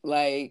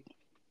like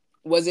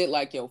was it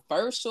like your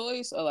first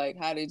choice or like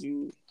how did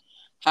you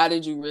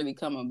really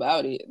come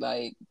about it,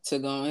 like to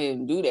go ahead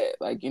and do that?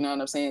 Like, you know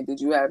what I'm saying? Did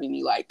you have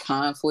any like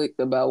conflict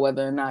about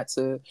whether or not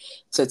to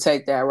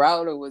take that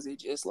route, or was it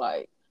just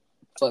like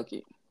fuck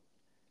it?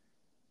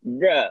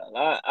 Yeah,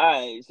 all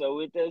right. So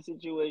with that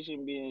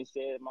situation being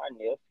said, my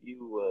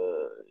nephew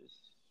was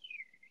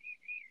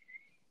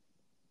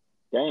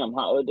damn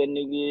how old that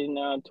nigga is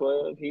now?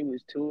 12. He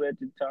was 2 at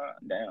the time.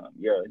 Damn,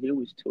 yeah, he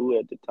was 2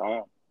 at the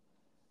time.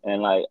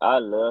 And like I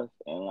left,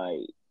 and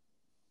like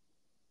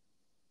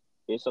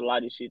it's a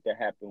lot of shit that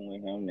happened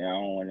with him that I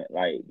don't want to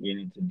like get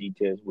into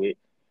details with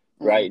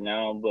Right, right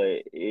now.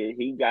 But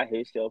he got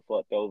himself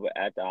fucked over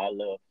after I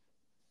left.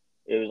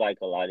 It was like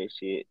a lot of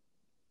shit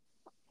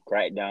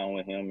cracked down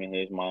with him and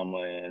his mama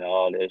and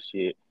all that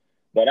shit.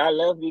 But I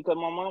left because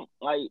my mom,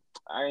 like,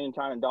 I ain't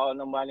trying to dog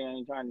nobody. I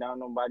ain't trying to down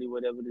nobody.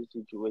 Whatever the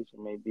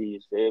situation may be,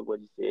 it said what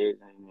it said,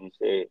 and it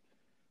said.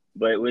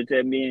 But with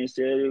that being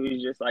said, it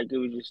was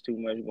just too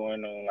much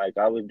going on. Like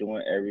I was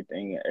doing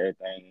everything,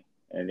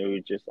 and it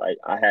was just like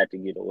I had to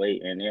get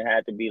away, and it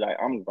had to be like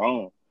I'm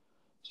grown.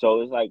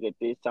 So it's like at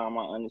this time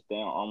I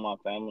understand all my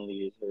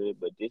family is here,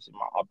 but this is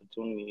my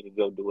opportunity to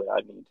go do what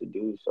I need to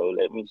do. So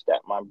let me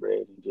stack my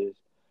bread and just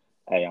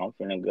hey, I'm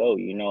finna go.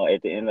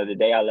 At the end of the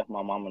day, I left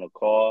my mom in the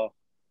car.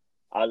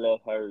 I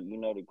left her,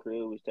 the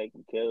crib was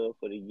taken care of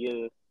for the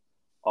year,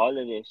 all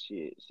of that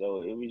shit.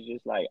 So it was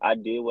just like I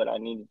did what I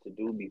needed to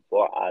do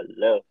before I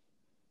left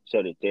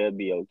so that they'll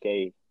be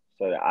okay,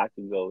 so that I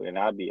could go and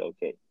I'll be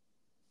okay.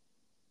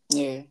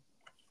 yeah,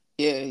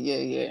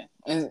 yeah.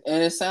 And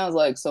it sounds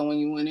like, so when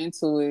you went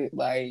into it,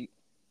 like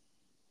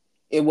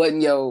it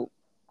wasn't your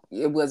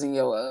it wasn't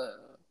your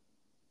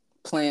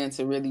plan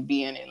to really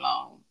be in it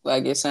long.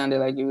 Like it sounded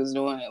like you was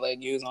doing it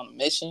like you was on a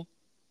mission.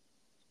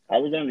 I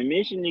was on a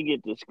mission to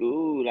get to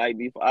school, like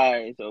before. All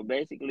right, so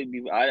basically,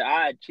 before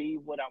I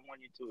achieved what I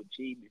wanted to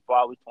achieve before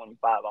I was 25.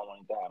 I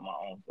wanted to have my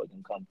own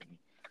fucking company.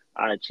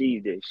 I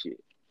achieved that shit.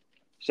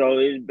 So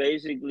it's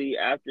basically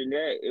after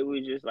that, it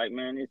was just like,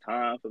 man, it's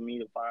time for me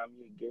to find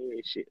me a gay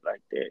and shit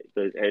like that.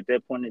 Because at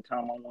that point in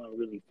time, I want to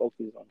really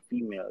focus on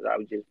females. I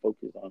was just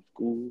focused on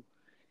school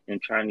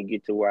and trying to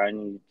get to where I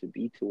needed to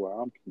be, to where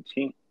I'm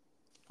content,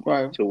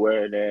 Right. to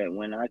where that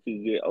when I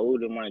could get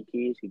older, my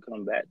kids could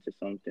come back to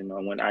something,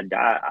 or when I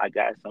die, I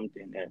got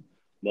something that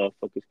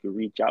motherfuckers could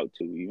reach out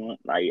to. You know,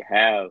 like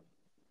have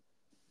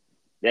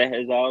that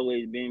has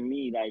always been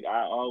me. Like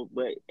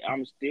but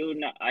I'm still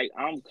not.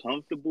 I'm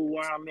comfortable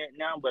where I'm at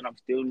now, but I'm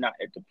still not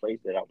at the place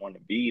that I want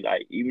to be.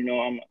 Like even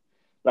though I'm,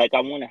 like I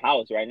want a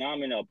house right now.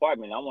 I'm in an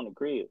apartment. I want a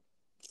crib.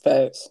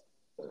 Facts.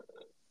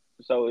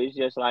 So it's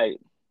just like,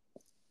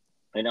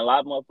 and a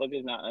lot of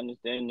motherfuckers not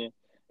understanding.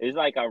 It's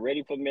like I'm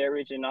ready for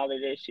marriage and all of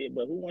that shit,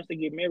 but who wants to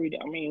get married?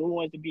 I mean, who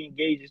wants to be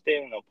engaged and stay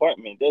in an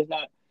apartment?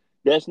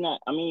 That's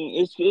not. I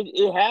mean,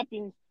 it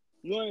happens.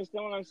 You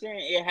understand what I'm saying?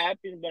 It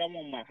happens, but I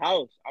want my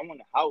house. I want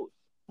a house.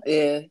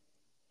 Yeah.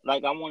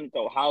 Like I want to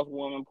throw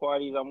housewarming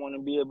parties. I want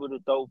to be able to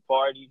throw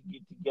parties,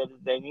 get together.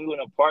 Then you in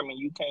an apartment,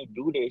 you can't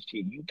do that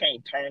shit. You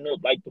can't turn up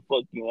like the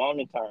fuck you want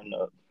to turn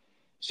up.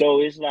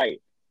 So it's like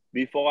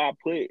before I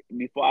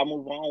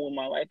move on with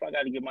my life, I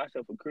got to get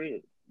myself a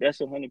crib. That's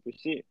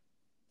 100%.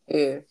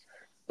 Yeah.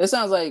 It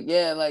sounds like,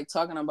 yeah, like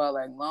talking about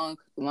like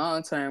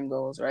long term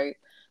goals, right?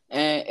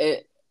 And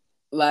it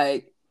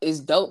like it's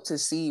dope to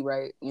see,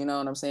 right? You know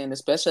what I'm saying?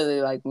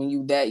 Especially like when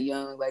you that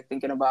young, like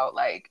thinking about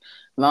like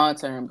long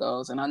term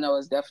goals. And I know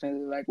it's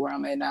definitely like where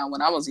I'm at now.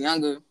 When I was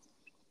younger,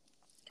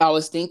 I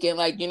was thinking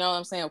like, you know what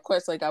I'm saying? Of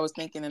course, like I was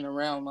thinking in the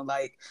realm of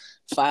like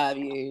 5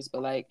 years,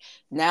 but like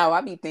now I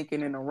be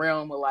thinking in the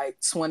realm of like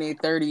 20,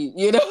 30,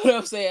 you know what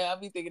I'm saying? I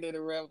be thinking in the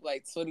realm of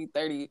like 20,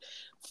 30,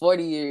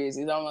 40 years.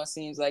 It almost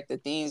seems like the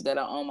things that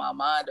are on my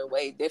mind are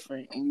way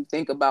different. And you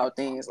think about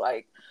things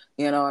like,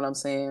 you know what I'm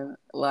saying?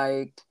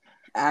 Like,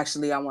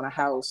 actually, I want a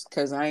house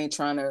because I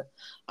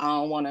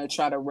don't want to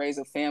try to raise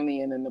a family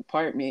in an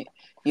apartment.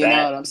 You know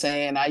what Fact. I'm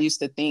saying? I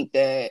used to think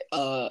that,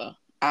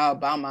 I'll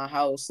buy my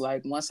house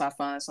like once I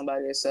find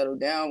somebody to settle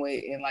down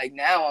with, and like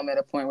now I'm at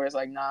a point where it's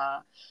like, nah,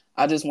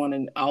 I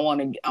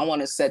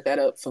want to set that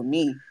up for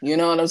me. You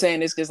know what I'm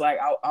saying? It's just like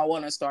I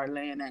want to start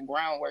laying that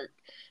groundwork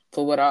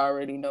for what I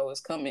already know is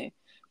coming.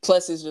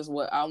 Plus, it's just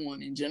what I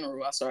want in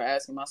general. I start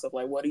asking myself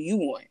like, what do you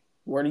want?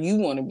 Where do you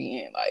want to be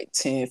in like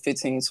 10,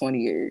 15, 20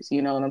 years?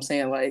 You know what I'm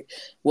saying? Like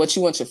what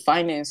you want your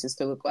finances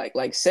to look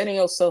like setting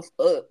yourself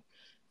up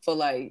for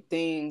like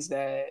things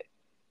that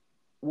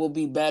will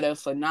be better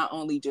for not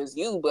only just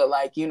you, but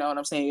like, you know what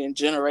I'm saying,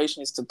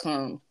 generations to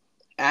come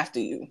after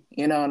you.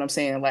 You know what I'm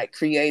saying? Like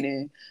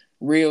creating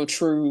real,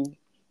 true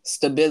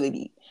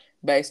stability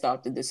based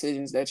off the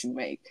decisions that you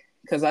make.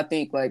 Because I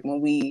think like when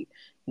we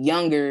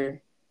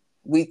younger,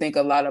 we think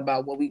a lot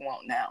about what we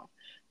want now,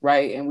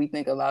 right? And we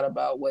think a lot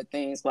about what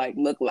things like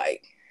look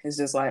like. It's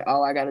just like,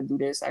 oh, I gotta do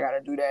this, I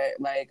gotta do that.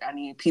 Like I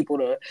need people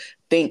to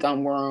think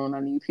I'm grown. I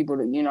need people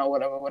to, you know,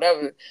 whatever,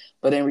 whatever.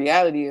 But in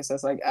reality, it's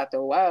just like after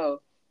a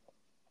while,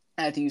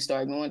 after you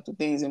start going through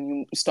things and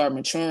you start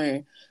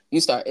maturing,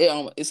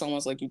 it's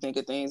almost like you think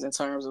of things in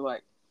terms of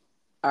like,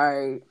 all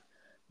right,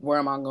 where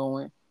am I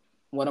going?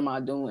 What am I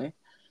doing?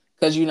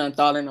 Because you done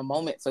thought in a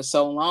moment for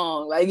so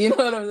long. Like, you know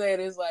what I'm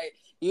saying? It's like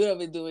you have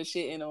been doing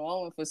shit in a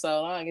moment for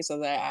so long. It's like,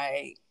 all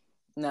right,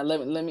 now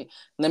let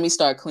me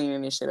start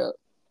cleaning this shit up.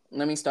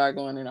 Let me start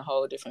going in a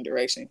whole different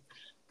direction.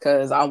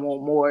 Cause I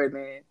want more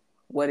than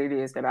what it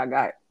is that I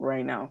got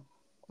right now.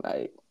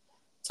 Like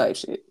type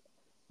shit.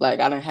 Like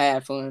I done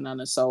had fun, I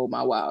done sold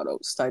my wild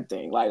oats type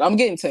thing. Like I'm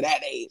getting to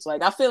that age.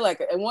 Like I feel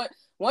like, and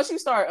once you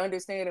start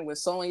understanding what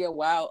sowing your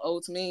wild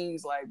oats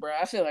means, like bro,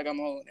 I feel like I'm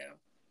old now.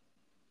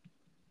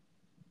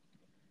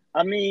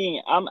 I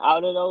mean, I'm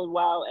out of those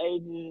wild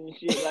ages and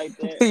shit like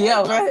that. Like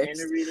Yeah, I'm in a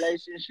facts.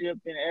 relationship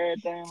and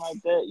everything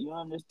like that. You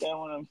understand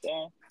what I'm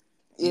saying?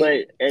 Yeah,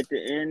 But at the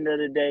end of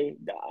the day,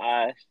 the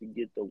eyes should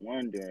get the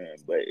wondering.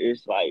 But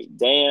it's like,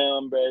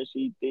 damn, bro,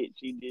 she thick,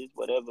 she this,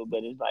 whatever.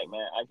 But it's like,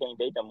 man, I can't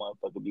date that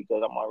motherfucker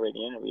because I'm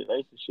already in a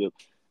relationship.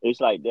 It's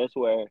like that's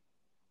where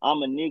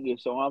I'm a nigga,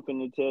 so I'm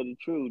finna tell the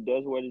truth.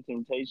 That's where the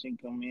temptation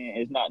come in.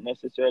 It's not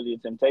necessarily a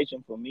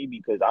temptation for me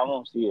because I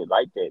don't see it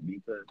like that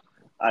because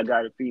I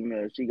got a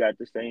female, she got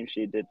the same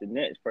shit that the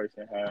next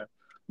person has.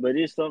 But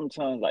it's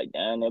sometimes like,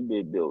 damn, that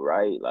bitch built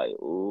right, like,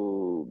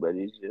 ooh, but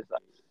it's just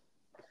like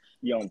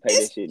you don't pay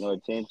that it's shit no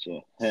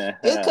attention.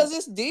 it's because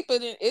it's deeper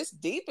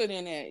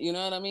than that. You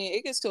know what I mean?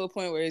 It gets to a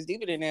point where it's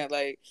deeper than that.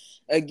 Like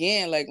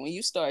again, like when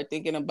you start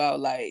thinking about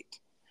like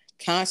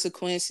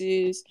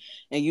consequences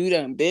and you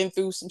done been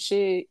through some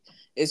shit,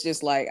 it's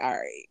just like, all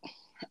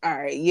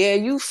right, yeah,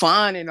 you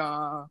fine and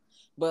all,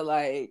 but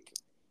like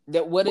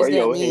that, what does Where that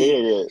your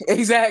mean? head at?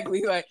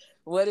 Exactly, like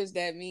what does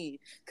that mean?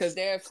 Because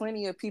there are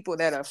plenty of people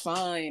that are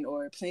fine,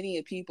 or plenty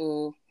of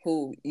people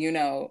who, you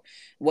know,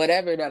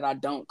 whatever, that I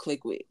don't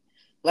click with.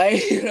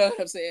 Like, you know what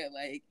I'm saying?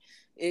 Like,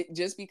 it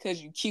just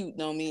because you cute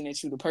don't mean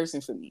that you the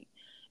person for me.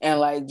 And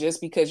like just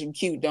because you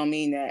cute don't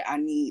mean that I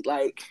need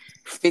like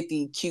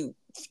 50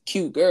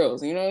 cute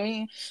girls. You know what I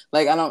mean?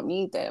 Like I don't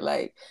need that.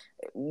 Like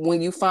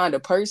when you find a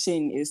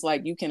person, it's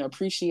like you can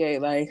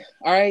appreciate, like,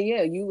 all right,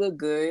 yeah, you look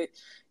good,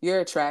 you're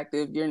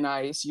attractive, you're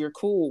nice, you're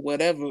cool,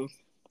 whatever,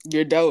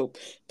 you're dope.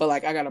 But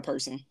like, I got a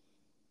person.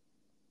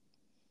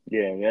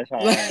 Yeah, that's how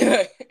I Like,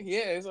 am.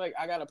 yeah, it's like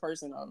I got a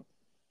person on.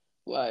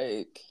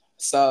 Like,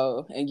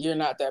 so, and you're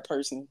not that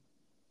person.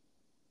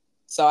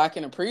 So I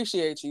can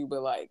appreciate you,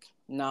 but like,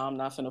 nah, I'm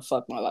not finna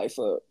fuck my life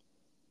up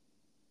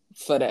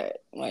for that.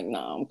 Like,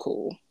 nah, I'm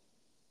cool.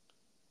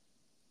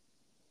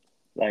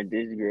 Like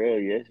this girl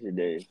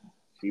yesterday,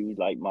 she was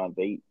like my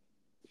vape.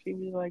 She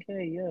was like,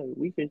 "Hey, yo,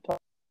 we could talk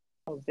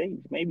about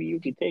vapes. Maybe you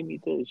could take me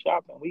to the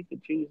shop and we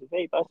could choose a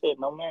vape." I said,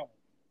 "No, man.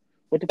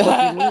 What the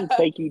fuck you mean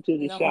take you to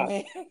the No shop?"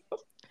 man.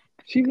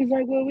 She was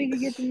like, "Well, we could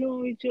get to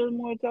know each other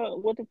more.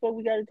 Talk. What the fuck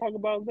we got to talk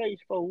about vapes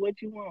for?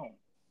 What you want?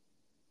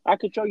 I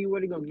could show you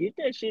where to go get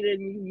that shit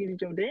and you can get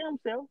it your damn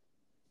self."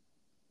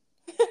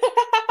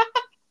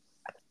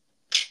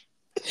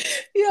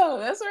 Yo,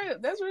 that's real.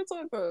 That's real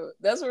talk though.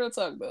 That's real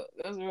talk though.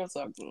 That's real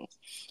talk though.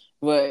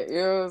 But you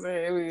know what I'm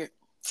saying?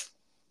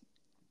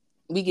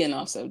 We getting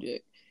off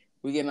subject.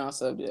 We getting off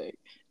subject.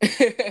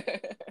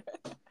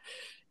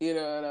 You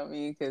know what I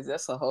mean? Because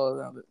that's a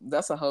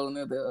whole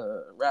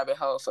nother rabbit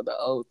hole for the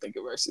old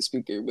thinker versus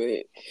speaker.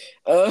 But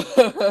Yeah,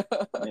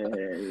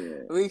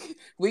 yeah. we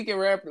we can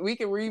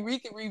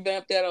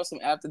revamp that on some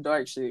after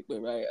dark shit.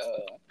 But right,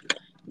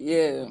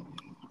 yeah.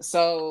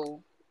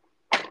 So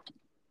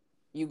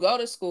you go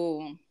to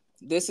school.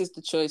 This is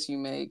the choice you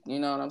make. You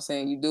know what I'm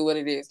saying? You do what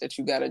it is that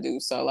you got to do.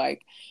 So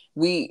like,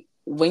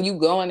 when you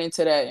going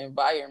into that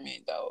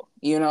environment though,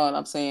 you know what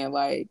I'm saying?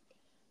 Like,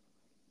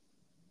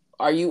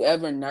 are you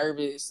ever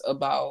nervous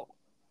about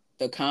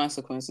the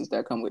consequences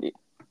that come with it?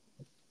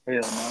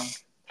 Hell no.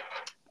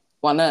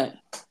 Why not?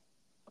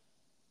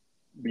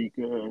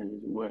 Because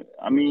what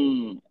I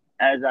mean,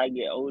 as I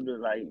get older,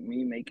 like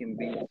me making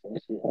beats and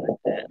shit like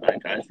that,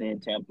 like I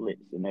send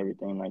templates and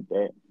everything like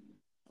that.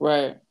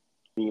 Right.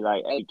 Be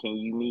like, hey, can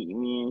you meet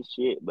me and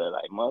shit? But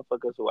like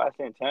motherfuckers who I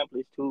send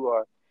templates to,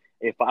 or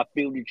if I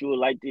feel that you would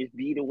like this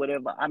beat or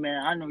whatever, I mean,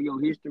 I know your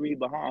history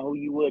behind who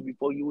you were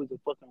before you was a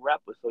fucking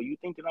rapper. So you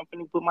think that I'm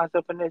finna put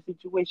myself in that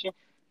situation?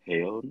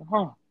 Hell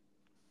no.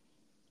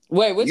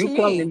 Wait, what You you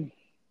come mean? to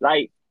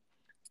like,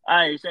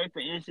 I say for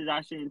instance,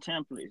 I send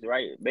templates,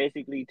 right?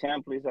 Basically,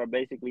 templates are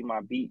basically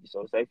my beats.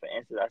 So say for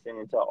instance, I send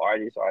it to an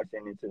artist or I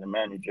send it to the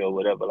manager or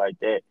whatever like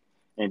that,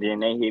 and then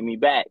they hit me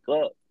back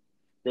up.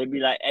 They be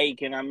like, "Hey,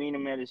 can I meet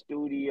him at the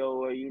studio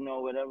or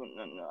whatever?"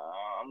 No, no,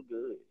 I'm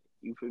good.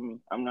 You feel me?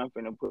 I'm not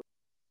finna put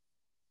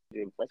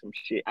in for some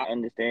shit. I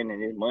understand that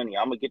it's money.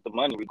 I'm gonna get the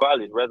money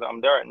regardless, whether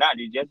I'm there or not.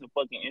 It's just a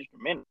fucking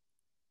instrumental. You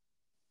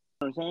know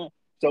what I'm saying?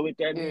 So with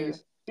that being Yeah.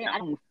 said, I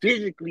don't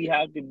physically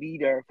have to be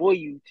there for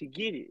you to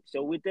get it.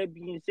 So with that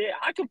being said,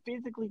 I can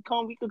physically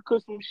come. We could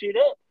cook some shit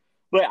up.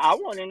 But I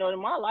want to know that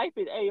my life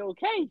is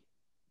a-okay.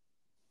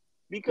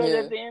 Because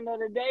at Yeah. the end of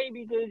the day,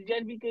 because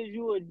just because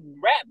you a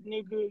rap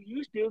nigga,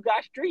 you still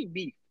got street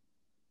beef.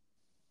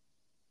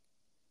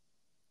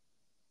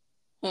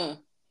 Huh.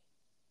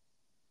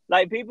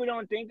 Like people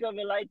don't think of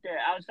it like that.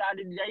 Outside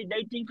of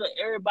they think of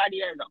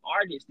everybody as an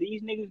artist.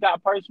 These niggas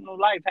got personal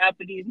life. Half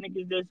of these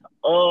niggas just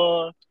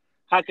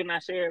how can I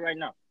say it right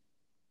now?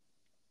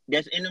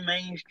 That's in the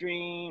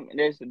mainstream.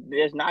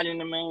 That's not in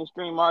the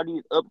mainstream. All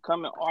these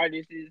upcoming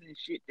artists and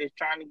shit that's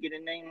trying to get a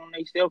name on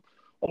themselves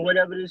or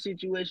whatever the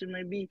situation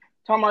may be.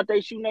 Talking about they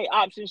shooting their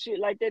ops and shit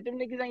like that. Them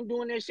niggas ain't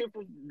doing that shit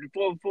for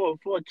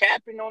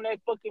capping on that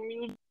fucking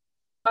music.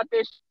 About that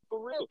shit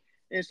for real.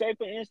 And say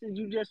for instance,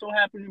 you just so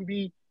happen to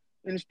be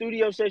in the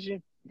studio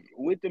session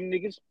with them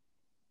niggas,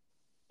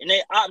 and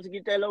they opt to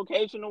get that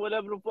location or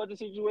whatever the fuck the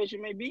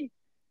situation may be.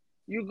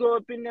 You go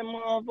up in that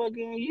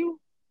motherfucker and you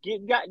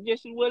get got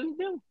just as well as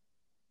them.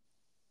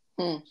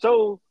 Hmm.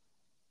 So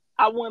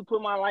I wouldn't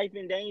put my life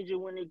in danger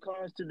when it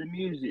comes to the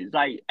music.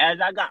 Like as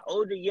I got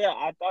older, yeah,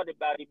 I thought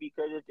about it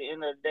because at the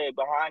end of the day,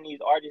 behind these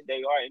artists,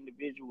 they are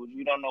individuals.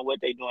 You don't know what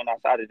they doing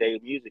outside of their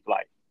music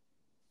life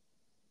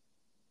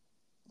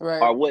Right.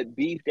 or what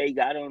beef they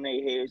got on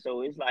their head.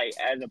 So it's like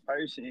as a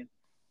person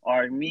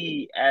or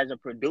me as a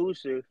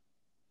producer,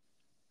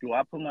 do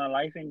I put my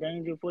life in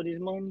danger for this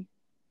money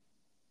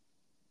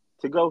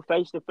to go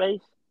face to face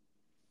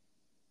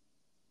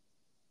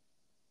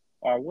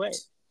or what?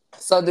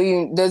 So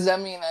does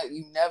that mean that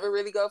you never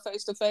really go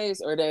face to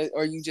face,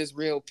 or you just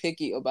real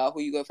picky about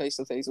who you go face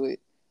to face with?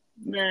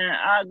 Man,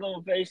 I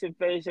go face to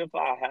face if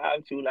I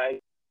have to, like,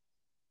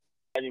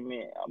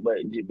 but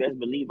best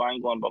believe I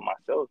ain't going by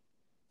myself.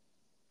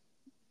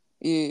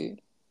 Yeah.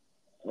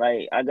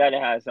 Like, I gotta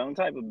have some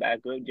type of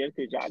backup. Just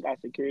cause y'all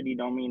got security,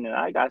 don't mean that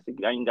I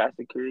ain't got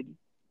security.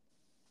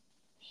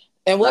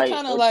 And what Like,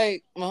 kind of what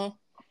like?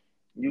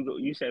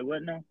 you say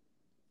what now?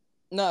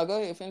 No,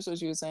 go ahead. Finish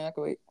what you were saying. I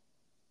can wait.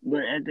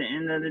 But at the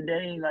end of the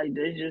day, like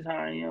that's just how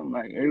I am.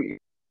 Like, every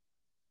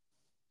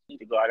need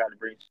to go, I gotta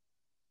bring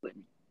with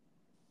me.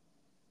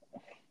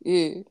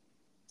 Yeah.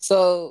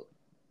 So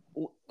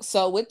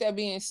with that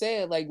being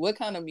said, like, what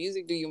kind of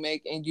music do you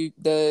make? And you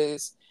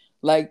does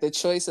like the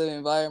choice of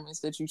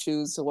environments that you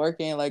choose to work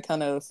in, like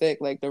kind of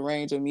affect like the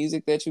range of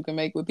music that you can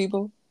make with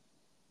people?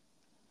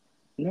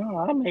 No,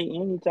 I make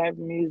any type of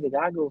music.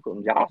 I go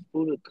from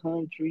gospel to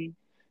country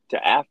to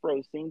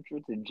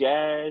Afrocentric to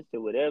jazz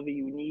to whatever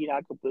you need.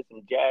 I could put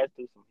some jazz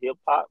to some hip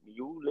hop.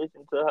 You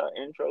listen to her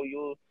intro,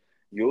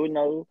 you'll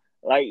know.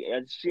 Like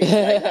shit,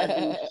 like I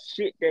do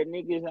shit that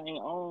niggas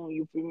ain't on.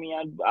 You feel me?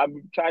 I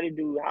try to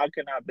do. How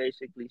can I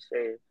basically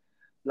say?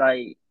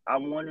 Like I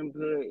want to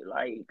put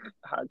like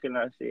how can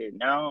I say it?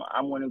 Now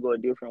I want to go a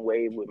different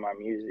way with my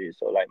music.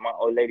 So like my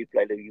old lady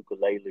play the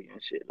ukulele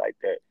and shit like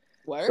that.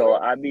 So Word.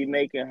 I be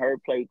making her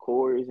play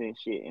chords and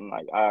shit, and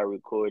like I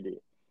record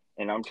it,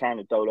 and I'm trying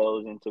to throw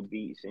those into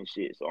beats and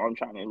shit. So I'm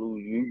trying to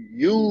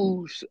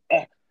use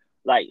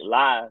like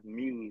live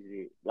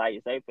music.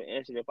 Like say for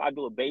instance, if I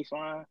do a bass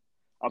line,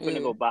 I'm finna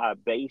Yeah. go buy a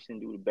bass and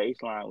do the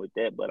bass line with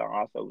that. But I'm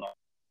also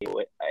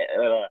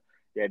gonna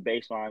that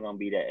bass line gonna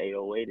be that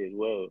 808 as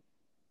well.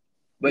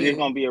 But it's Yeah.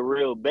 gonna be a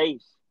real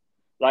bass.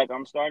 Like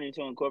I'm starting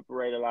to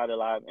incorporate a lot of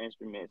live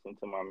instruments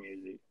into my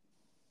music.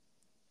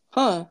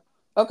 Huh.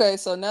 Okay,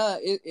 so now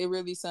it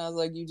really sounds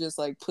like you just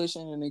like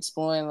pushing and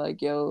exploring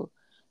like yo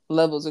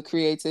levels of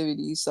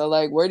creativity. So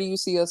like where do you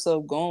see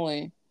yourself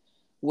going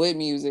with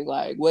music?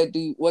 Like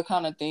what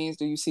kind of things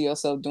do you see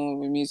yourself doing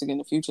with music in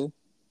the future?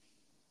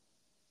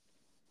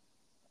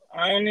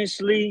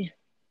 Honestly,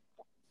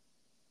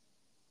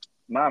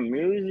 my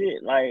music,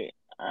 like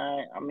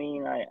I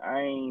mean, like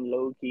I ain't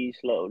low key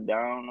slowed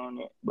down on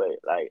it, but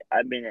like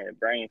I've been in a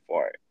brain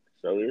fart,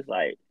 so it's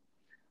like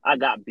I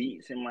got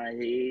beats in my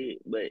head,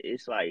 but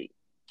it's like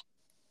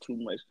too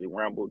much to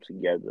rumble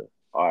together.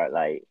 Or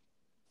like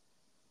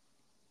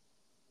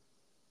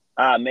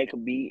I make a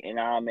beat and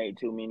I make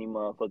too many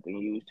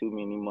motherfucking use too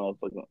many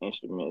motherfucking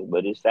instruments,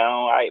 but it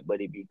sound right, but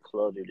it be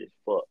cluttered as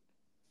fuck.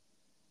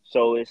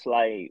 So it's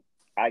like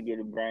I get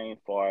a brain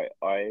fart,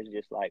 or it's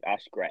just like I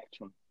scratch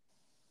them.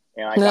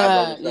 And like I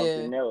go to Nah, yeah,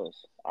 something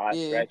else. I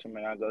yeah. scratch them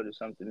and I go to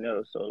something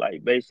else. So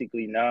like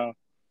basically now,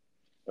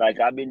 like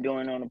I've been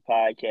doing on the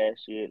podcast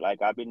shit,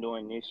 like I've been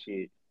doing this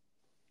shit,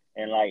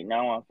 and like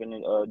now I'm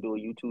finna do a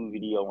YouTube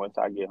video once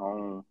I get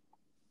home.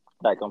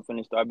 Like I'm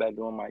finna start back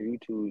doing my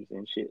YouTubes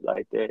and shit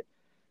like that.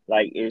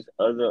 Like it's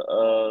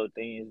other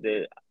things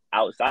that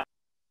outside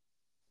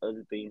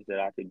other things that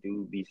I could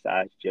do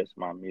besides just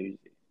my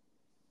music.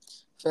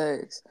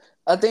 Facts.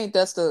 I think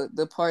that's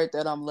the part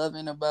that I'm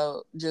loving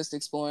about just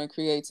exploring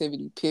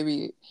creativity,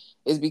 period,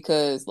 is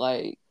because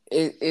like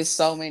it's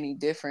so many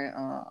different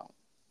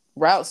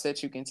routes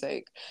that you can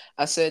take.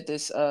 I said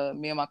this,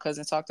 me and my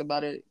cousin talked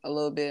about it a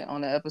little bit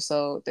on the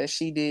episode that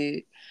she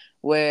did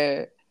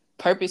where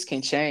purpose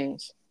can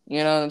change. You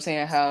know what I'm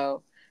saying?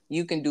 How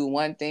you can do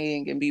one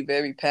thing and be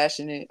very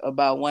passionate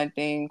about one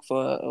thing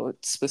for a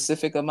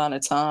specific amount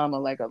of time or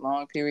like a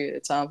long period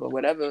of time or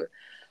whatever.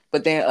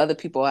 But then other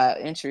people have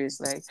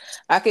interests. Like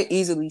I could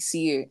easily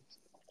see it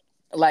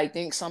like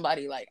think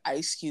somebody like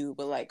Ice Cube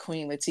or like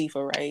Queen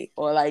Latifah, right?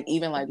 Or like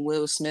even like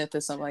Will Smith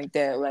or something like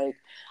that. Like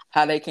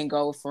how they can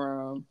go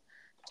from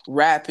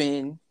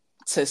rapping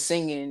to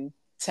singing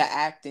to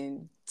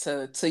acting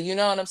to you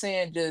know what I'm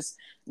saying, just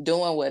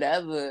doing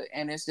whatever.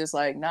 And it's just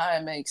like nah,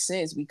 it makes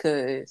sense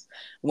because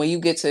when you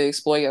get to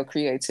explore your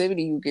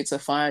creativity you get to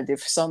find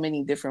so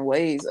many different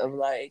ways of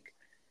like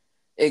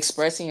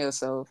expressing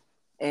yourself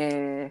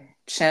and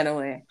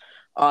channeling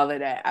all of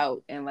that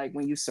out. And like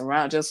when you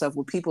surround yourself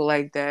with people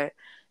like that,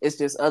 it's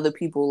just other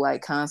people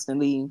like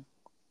constantly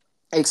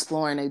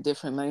exploring a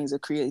different lanes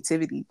of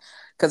creativity.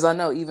 Because I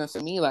know even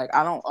for me, like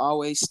I don't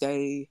always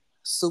stay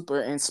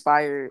super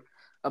inspired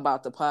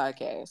about the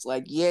podcast.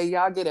 Like, yeah,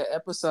 y'all get an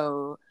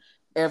episode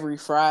every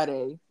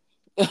Friday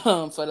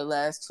for the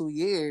last 2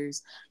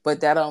 years,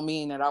 but that don't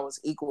mean that I was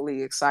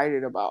equally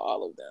excited about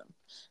all of them.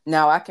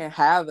 Now I can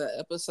have an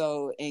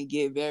episode and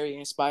get very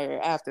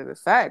inspired after the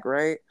fact,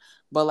 right?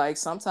 But like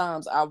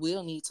sometimes I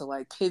will need to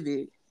like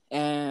pivot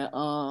and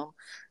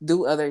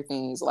do other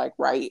things like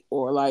write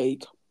or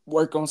like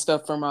work on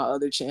stuff for my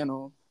other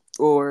channel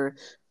or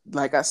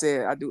like I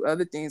said, I do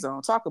other things I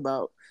don't talk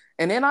about.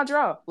 And then I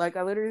draw. Like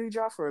I literally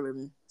draw for a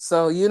living.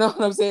 So you know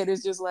what I'm saying?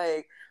 It's just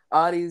like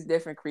all these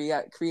different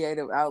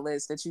creative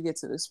outlets that you get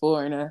to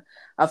explore. And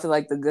I feel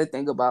like the good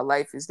thing about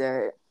life is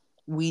that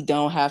we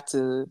don't have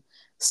to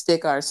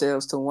stick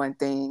ourselves to one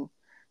thing,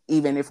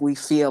 even if we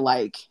feel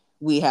like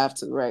we have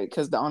to, right?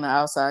 Because on the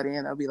outside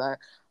end, I'll be like,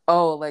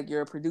 oh, like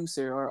you're a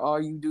producer, or oh,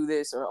 you do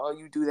this, or oh,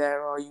 you do that,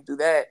 or oh, you do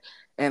that.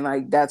 And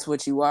like that's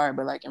what you are.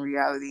 But like in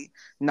reality,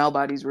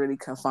 nobody's really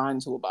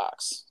confined to a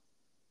box.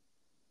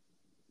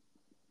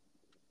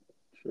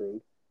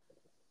 True.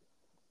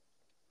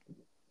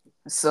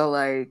 So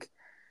like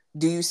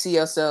do you see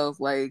yourself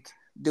like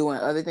doing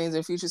other things in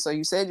the future? So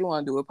you said you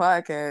want to do a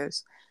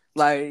podcast.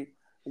 Like,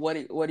 what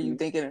are you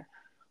thinking?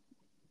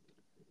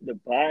 The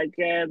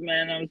podcast,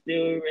 man, I'm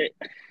still ready.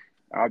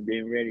 I've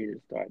been ready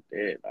to start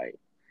that. Like,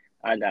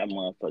 I got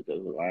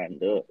motherfuckers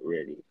lined up,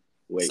 ready,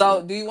 So,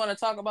 waiting. do you want to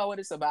talk about what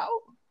it's about?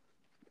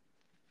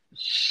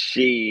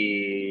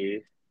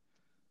 Shit.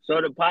 So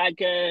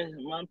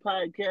my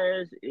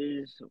podcast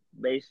is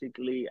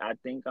basically, I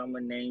think I'm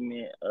gonna name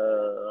it.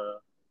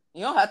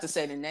 You don't have to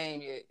say the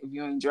name yet if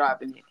you ain't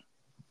dropping it.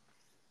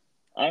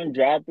 I'm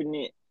dropping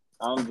it.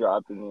 I'm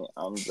dropping it.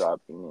 I'm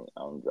dropping it.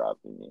 I'm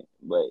dropping it.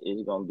 But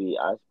it's gonna be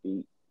I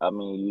speak. I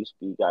mean, you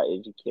speak. I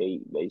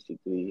educate.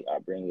 Basically, I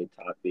bring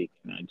a topic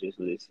and I just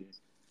listen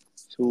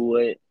to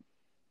what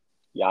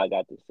y'all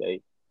got to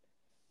say.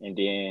 And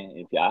then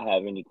if y'all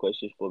have any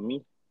questions for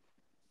me,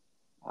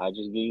 I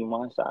just give you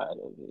my side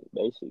of it.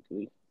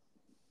 Basically,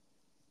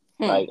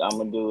 Hmm. like I'm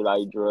gonna do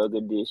like drug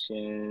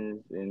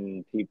addictions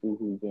and people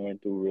who going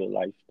through real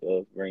life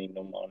stuff. Bring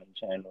them on the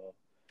channel.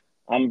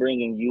 I'm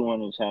bringing you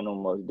on the channel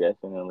most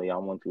definitely. I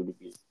want you to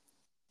be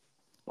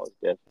most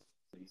definitely.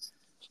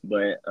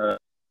 But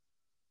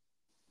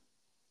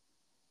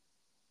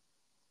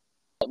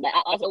but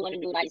I also want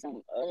to do like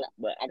some.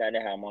 But I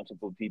gotta have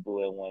multiple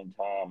people at one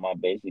time. I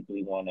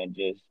basically want to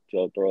just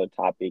throw a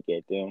topic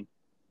at them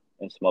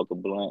and smoke a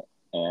blunt,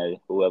 and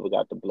whoever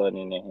got the blunt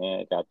in their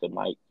hand got the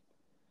mic,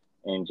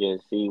 and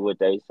just see what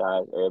they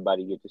side.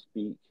 Everybody get to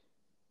speak,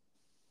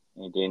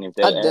 and then if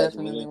I they ask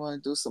definitely me,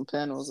 want to do some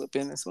panels up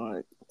in this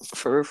one.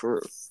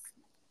 For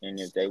and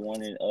if they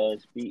want to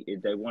speak,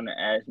 if they want to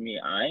ask me,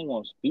 I ain't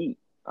gonna speak.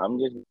 I'm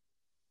just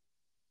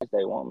if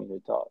they want me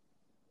to talk.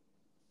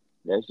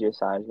 That's just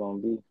how it's gonna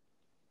be.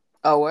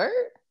 a word.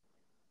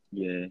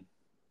 Yeah.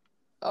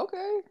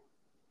 Okay.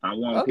 I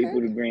want Okay.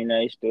 people to bring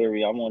their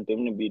story. I want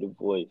them to be the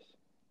voice.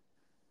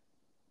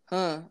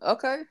 Huh.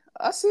 Okay.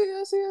 I see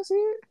it. I see it. I see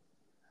it.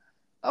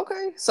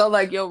 Okay. So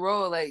like your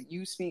role, like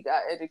you speak,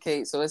 I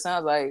educate. So it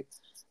sounds like,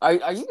 are you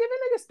giving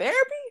niggas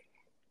therapy?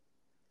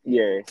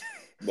 Yeah,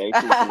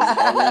 basically,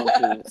 I want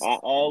to. I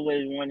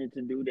always wanted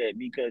to do that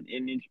because,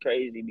 and it's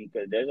crazy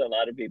because there's a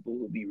lot of people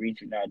who be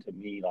reaching out to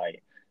me.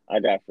 Like, I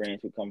got friends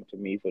who come to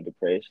me for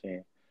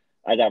depression.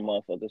 I got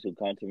motherfuckers who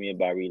come to me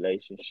about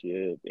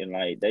relationship, and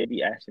like they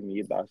be asking me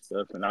about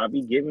stuff, and I'll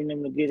be giving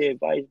them the good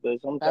advice. But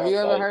Have you sometimes,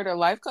 ever like, heard of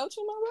life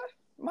coaching,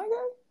 my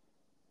guy?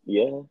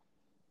 yeah,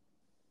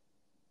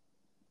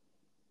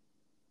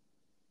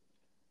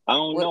 I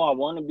don't What know. I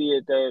want to be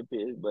a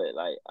therapist, but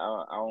like,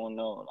 I don't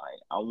know. Like,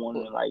 I want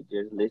what to like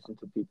just listen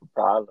to people's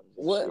problems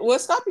and shit.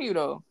 what's stopping you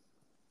though?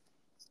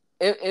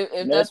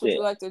 If that's what you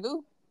Nothing, like to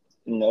do,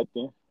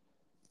 nothing,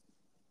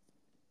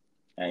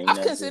 ain't I've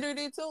nothing. considered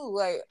it too.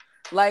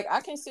 Like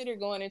I consider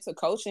going into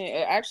coaching.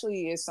 It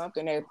actually is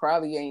something that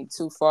probably ain't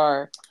too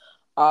far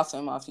off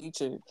in my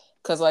future.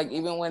 Cause like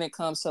even when it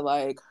comes to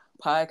like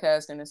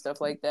podcasting and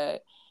stuff like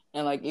that,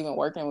 and like even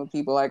working with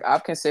people, like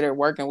I've considered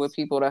working with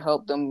people to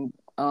help them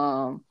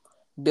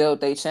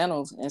build their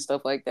channels and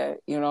stuff like that.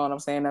 You know what I'm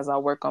saying? As I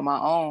work on my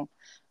own,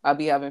 I'll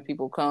be having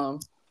people come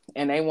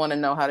and they want to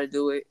know how to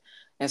do it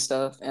and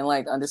stuff and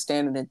like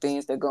understanding the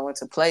things that go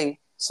into play.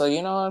 So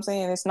you know what I'm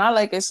saying? It's not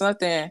like it's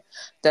something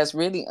that's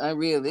really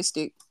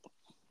unrealistic.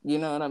 You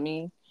know what I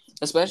mean?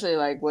 Especially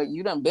like what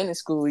you done been in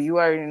school, you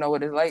already know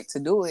what it's like to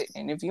do it.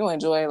 And if you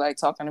enjoy like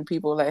talking to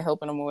people, like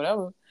helping them or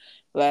whatever,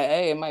 like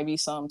hey, it might be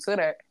something to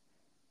that.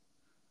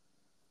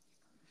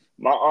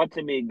 My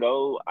ultimate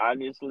goal,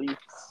 honestly,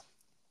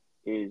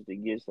 is to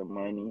get some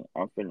money.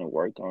 I'm finna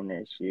work on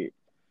that shit.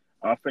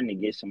 I'm finna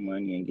get some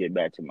money and get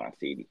back to my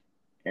city.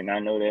 And I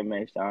know that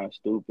may sound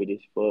stupid as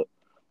fuck.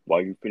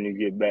 Why you finna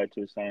get back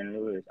to St.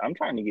 Louis? I'm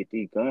trying to get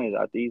these guns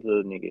out these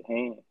little niggas'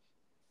 hands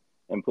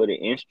and put an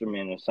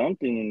instrument or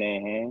something in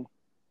their hand.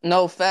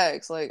 No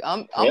facts. Like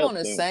I'm on Help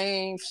the them.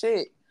 same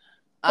shit.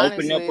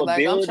 Open up Honestly, a like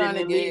building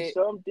at least,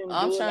 something.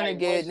 I'm Do it trying to like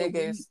get once a week.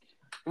 niggas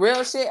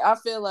real shit. I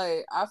feel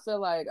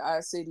like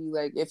our city,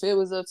 like if it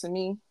was up to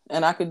me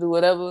and I could do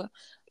whatever,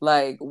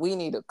 like we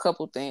need a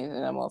couple things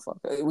in that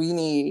motherfucker. We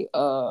need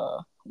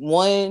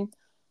one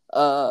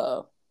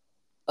uh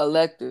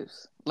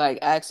electives, like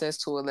access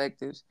to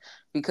electives,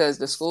 because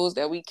the schools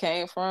that we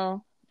came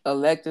from,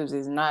 electives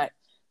is not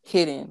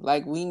hidden.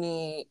 Like we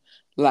need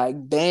like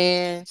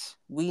bands,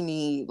 we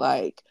need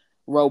like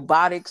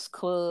robotics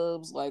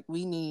clubs, like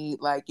we need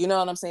like you know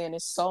what I'm saying.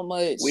 There's so We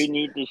much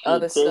need the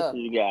other shit stuff.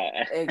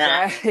 Texas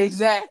got.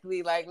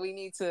 Exactly. Like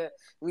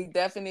we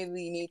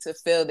definitely need to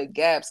fill the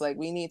gaps. Like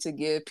we need to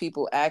give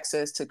people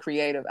access to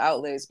creative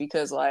outlets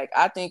because like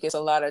I think it's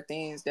a lot of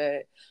things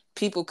that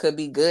people could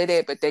be good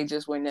at, but they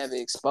just were never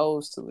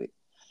exposed to it.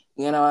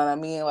 You know what I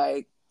mean?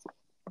 Like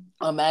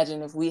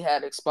imagine if we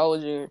had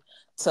exposure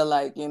to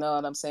like, you know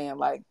what I'm saying,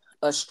 like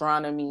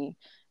astronomy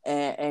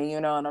and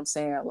you know what I'm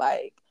saying,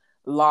 like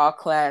law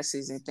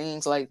classes and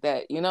things like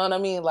that. You know what I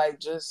mean? Like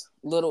just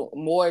little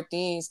more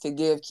things to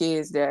give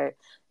kids that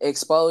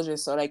exposure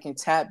so they can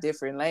tap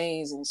different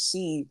lanes and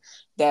see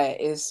that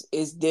it's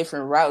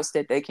different routes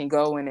that they can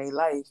go in their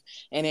life.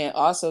 And then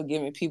also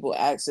giving people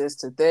access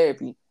to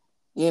therapy.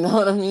 You know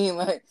what I mean?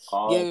 Like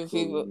All giving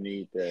schools people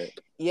need that.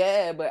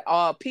 yeah, but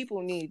all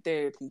people need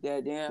therapy,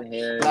 goddamn.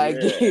 Hell Like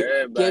yeah,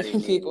 everybody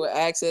giving need people it.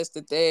 access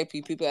to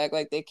therapy. People act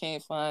like they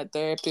can't find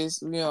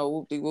therapists, you know,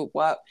 whoop de whoop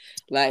wop.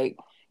 Like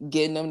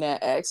getting them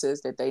that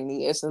access that they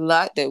need. It's a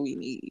lot that we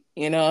need.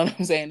 You know what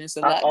I'm saying? It's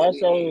a I lot that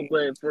we also, need.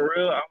 but for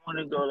real, I want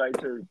to go like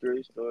to the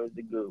thrift stores,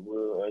 the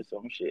Goodwill, or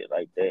some shit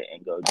like that,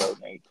 and go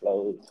donate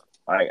clothes.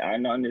 Like I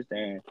don't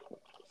understand.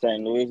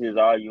 St. Louis is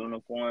all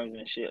uniforms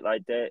and shit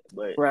like that,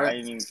 but I Right.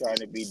 ain't even trying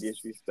to be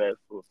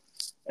disrespectful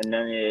and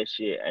none of that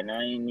shit. And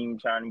I ain't even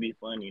trying to be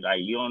funny.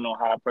 Like you don't know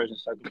how a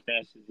person's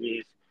circumstances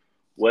is,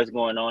 what's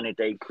going on at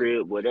their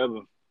crib, whatever.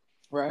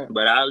 Right.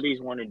 But I at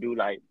least want to do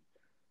like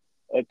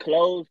a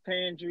clothes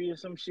pantry or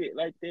some shit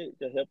like that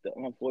to help the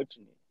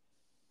unfortunate.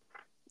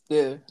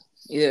 Yeah.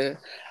 Yeah.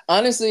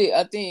 Honestly,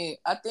 I think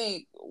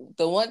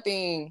the one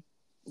thing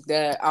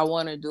that I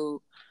want to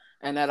do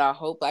and that I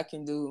hope I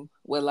can do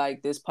with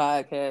like this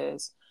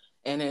podcast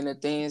and then the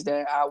things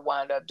that I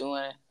wind up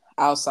doing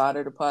outside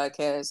of the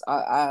podcast,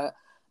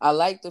 I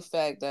like the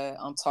fact that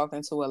I'm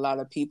talking to a lot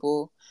of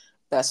people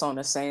that's on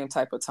the same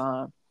type of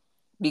time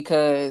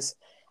because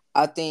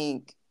I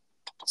think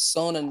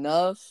soon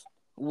enough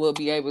we'll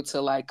be able to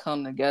like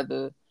come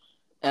together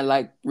and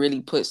like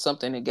really put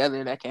something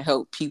together that can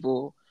help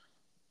people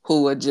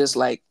who are just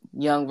like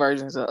young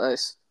versions of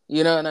us.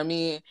 You know what I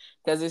mean?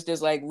 Because it's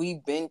just like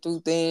we've been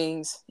through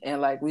things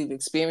and like we've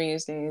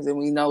experienced things and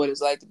we know what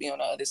it's like to be on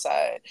the other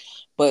side.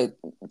 But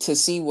to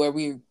see where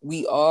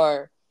we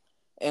are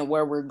and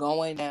where we're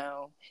going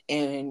now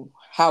and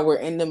how we're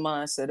in the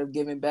mindset of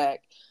giving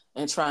back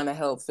and trying to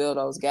help fill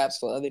those gaps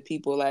for other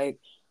people, like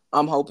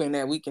I'm hoping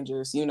that we can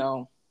just,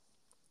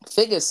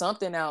 figure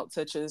something out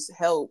to just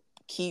help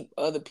keep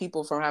other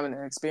people from having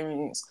to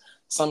experience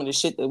some of the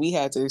shit that we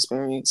had to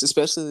experience,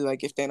 especially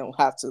like if they don't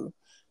have to.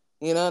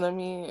 You know what I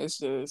mean?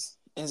 It's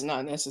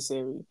not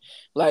necessary.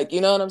 Like, you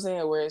know what I'm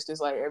saying? Where it's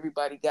just like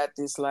everybody got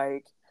this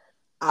like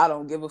I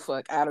don't give a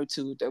fuck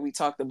attitude that we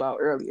talked about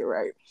earlier,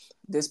 right?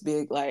 This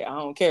big like I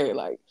don't care,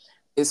 like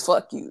it's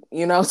fuck you,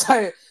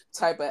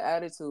 type of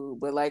attitude.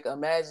 But like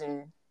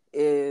imagine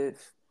if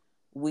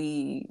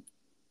we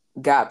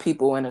got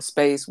people in a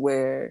space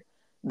where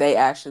they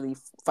actually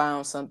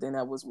found something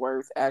that was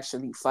worth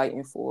actually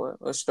fighting for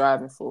or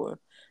striving for.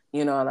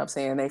 You know what I'm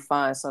saying? They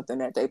find something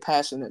that they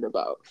passionate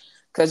about.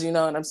 Cause you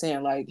know what I'm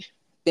saying? Like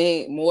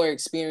more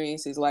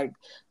experiences like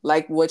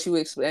what you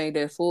explained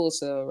at Full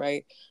Sail,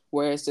 right?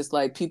 Where it's just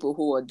like people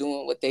who are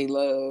doing what they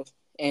love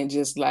and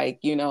just like,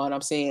 you know what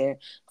I'm saying,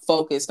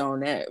 focused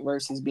on that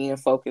versus being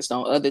focused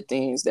on other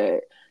things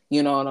that,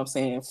 you know what I'm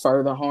saying,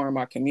 further harm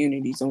our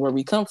communities and where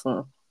we come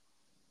from.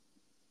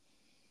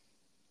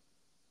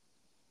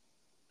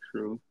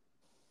 True,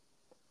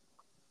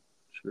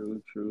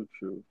 true, true,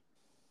 true.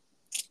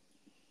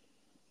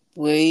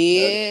 Well,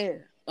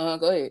 Another, yeah.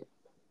 Go ahead.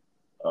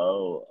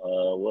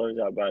 what was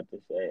I about to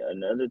say?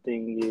 Another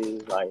thing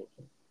is like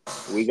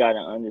we gotta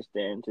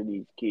understand to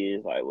these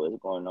kids like what's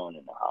going on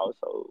in the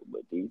household,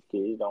 but these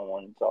kids don't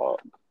want to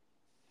talk.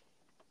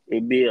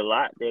 It be a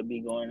lot that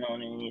be going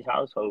on in these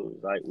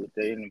households, like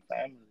within the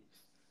families,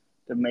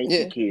 to make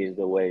the Yeah, kids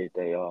the way that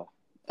they are.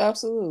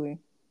 absolutely,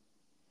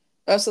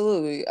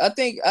 absolutely. I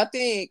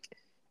think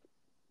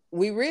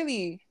we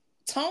really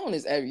tone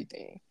is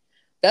everything.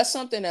 That's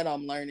something that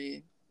I'm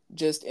learning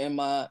just in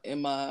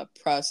my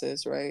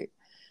process, right?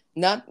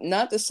 Not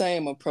the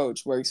same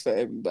approach works for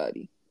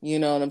everybody. You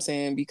know what I'm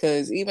saying?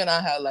 Because even I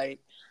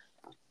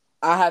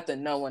have to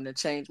know when to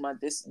change my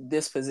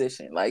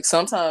disposition. Like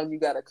sometimes you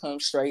gotta come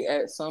straight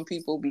at some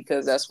people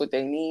because that's what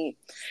they need,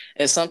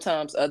 and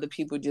sometimes other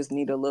people just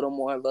need a little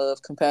more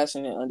love,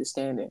 compassion, and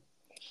understanding.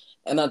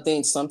 And I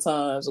think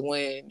sometimes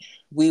when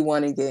we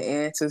want to get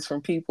answers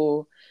from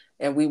people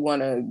and we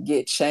want to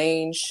get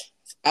change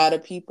out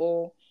of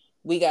people,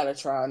 we got to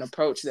try an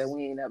approach that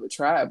we ain't never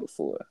tried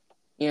before.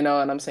 You know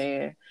what I'm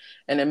saying?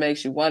 And it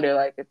makes you wonder,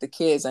 like, if the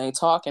kids ain't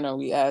talking, are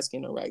we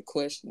asking the right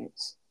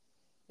questions?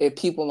 If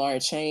people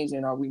aren't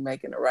changing, are we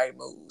making the right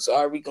moves?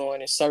 Are we going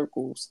in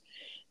circles,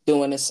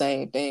 doing the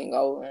same thing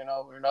over and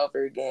over and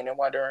over again and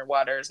wondering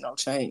why there's no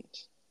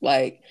change?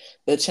 Like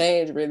the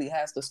change really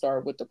has to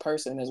start with the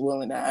person that's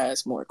willing to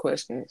ask more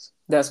questions,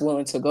 that's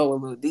willing to go a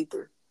little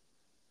deeper.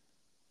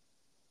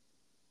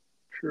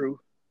 True.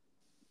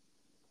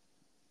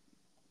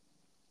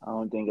 I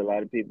don't think a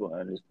lot of people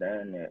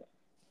understand that.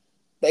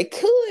 They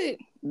could,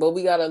 but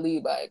we gotta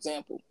lead by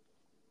example.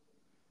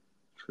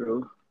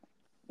 True.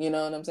 You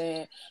know what I'm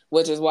saying?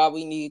 Which is why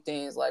we need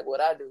things like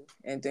what I do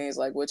and things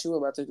like what you're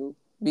about to do.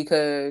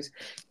 Because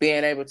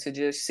being able to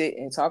just sit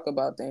and talk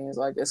about things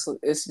like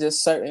it's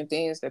just certain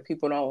things that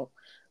people don't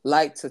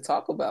like to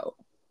talk about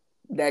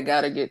that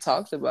gotta get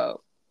talked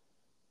about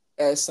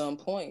at some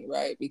point,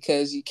 right?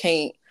 Because you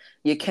can't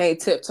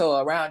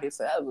tiptoe around it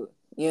forever.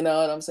 You know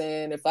what I'm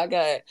saying? If I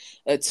got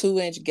a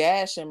 2-inch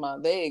gash in my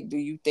leg, do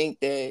you think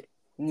that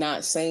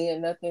not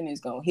saying nothing is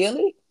gonna heal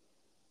it?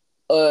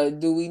 Or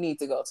do we need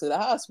to go to the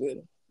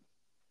hospital?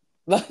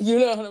 Like, you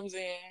know what I'm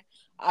saying?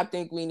 I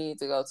think we need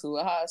to go to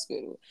a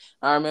hospital.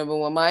 I remember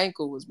when my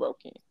ankle was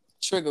broken.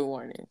 Trigger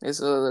warning. It's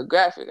a little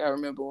graphic. I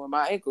remember when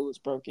my ankle was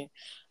broken.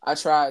 I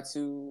tried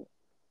to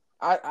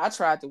I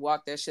tried to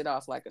walk that shit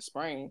off like a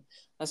sprain.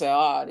 I said,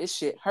 "Oh, this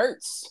shit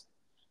hurts.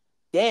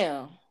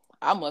 Damn,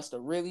 I must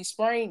have really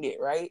sprained it,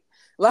 right?"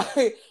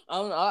 Like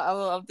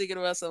I'm thinking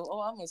to myself,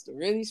 oh, I must have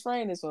really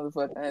sprained this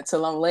motherfucker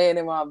until I'm laying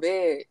in my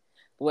bed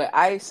with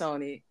ice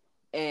on it,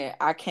 and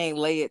I can't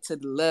lay it to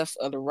the left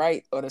or the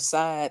right or the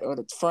side or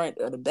the front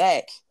or the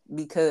back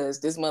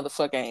because this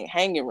motherfucker ain't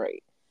hanging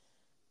right.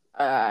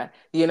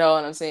 You know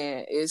what I'm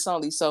saying? It's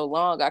only so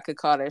long I could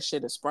call that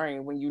shit a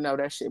sprain when you know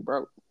that shit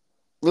broke.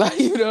 Like,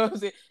 you know what I'm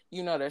saying?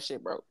 You know that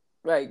shit broke.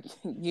 Like,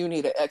 you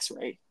need an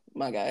X-ray,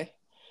 my guy.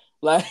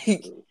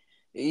 Like,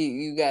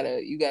 you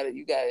gotta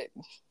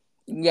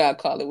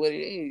call it what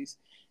it is,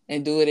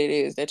 and do what it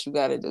is that you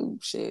gotta do.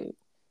 Shit.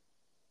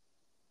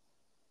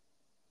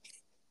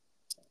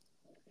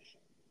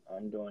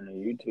 I'm doing a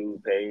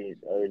YouTube page,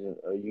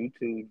 a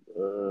YouTube.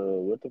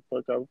 What the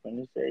fuck I was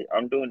gonna say?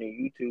 I'm doing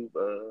a YouTube.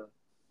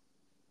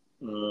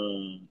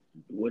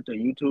 With a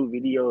YouTube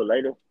video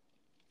later.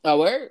 A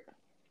word.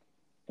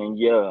 And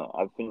yeah,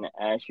 I'm finna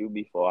ask you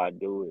before I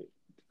do it.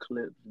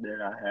 Clips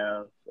that I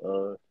have,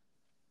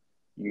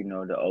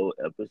 the old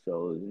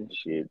episodes and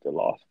shit, the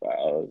lost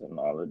files and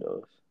all of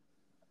those.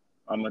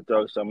 I'm gonna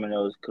throw some of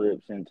those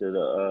clips into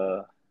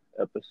the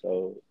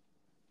episode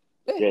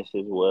Yeah. just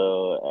as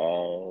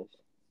well as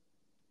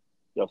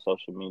your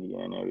social media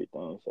and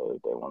everything. So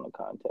if they want to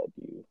contact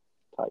you,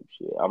 type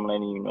shit. I'm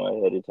letting you know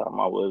ahead of time.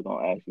 I was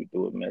gonna ask you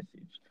through a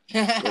message,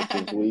 but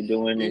since we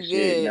doing this You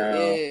shit good? now,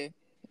 Yeah.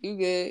 You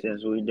good?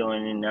 since we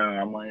doing it now,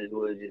 I might as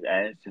well just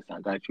ask since I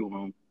got you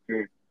on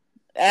here.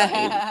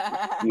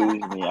 Like,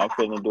 excuse me, I'm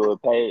finna do a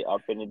pay. I'm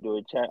finna do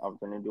a chat. I'm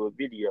finna do a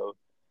video,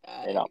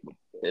 and I'm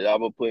Alright. and I'm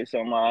gonna put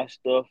some of my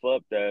stuff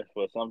up there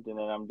for something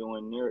that I'm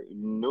doing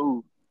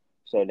new.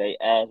 So they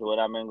ask what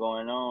I've been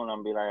going on.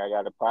 I'm be like, I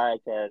got a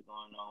podcast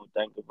going on.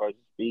 Thank you versus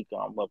speaker.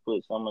 I'm gonna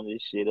put some of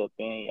this shit up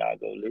in. Y'all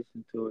go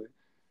listen to it.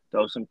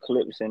 Throw some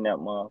clips in that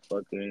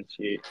motherfucker and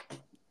shit.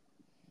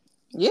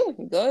 Yeah,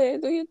 go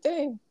ahead, do your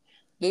thing.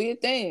 Do your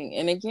thing.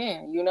 And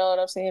again, you know what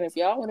I'm saying? If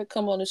y'all want to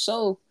come on the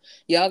show,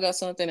 y'all got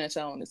something that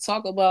y'all want to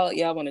talk about,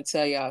 y'all want to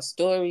tell y'all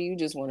story, you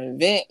just want to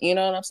vent, you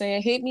know what I'm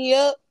saying? Hit me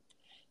up.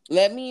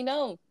 Let me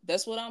know.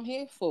 That's what I'm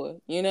here for.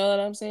 You know what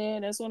I'm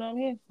saying? That's what I'm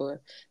here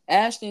for.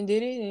 Ashton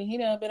did it, and he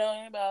done been on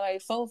here about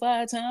like 4,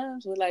 5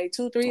 times with like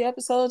 2, 3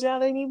 episodes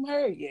y'all ain't even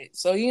heard yet.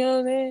 So you know what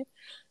I'm saying?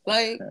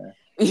 Like,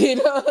 you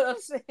know what I'm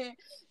saying?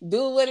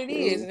 Do what it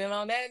is. True. And then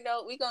on that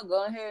note, we gonna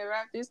go ahead and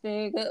wrap this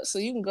thing up so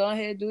you can go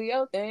ahead and do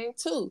your thing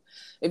too.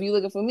 If you're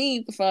looking for me,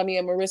 you can find me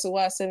at Marissa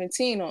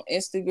Y17 on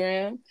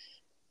Instagram.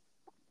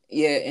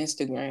 Yeah,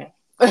 Instagram.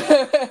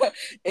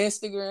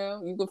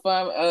 Instagram. You can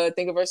find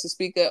Thinker versus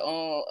Speaker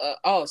on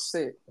oh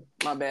shit,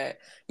 my bad.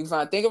 You can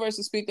find Thinker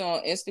versus Speaker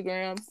on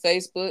Instagram,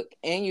 Facebook,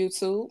 and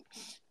YouTube.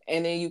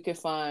 And then you can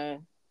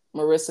find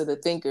Marissa the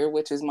Thinker,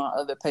 which is my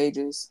other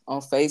pages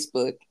on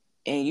Facebook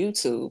and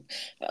YouTube,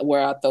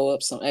 where I throw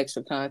up some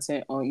extra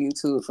content on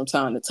YouTube from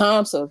time to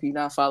time. So if you're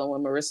not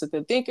following Marissa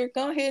the Thinker,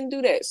 go ahead and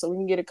do that so we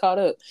can get it caught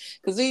up.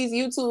 Because these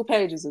YouTube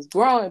pages is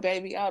growing,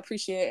 baby. I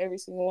appreciate every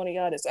single one of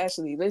y'all that's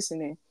actually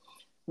listening.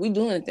 We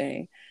doing a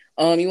thing.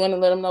 You want to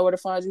let them know where to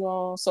find you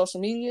on social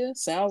media?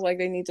 Sounds like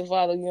they need to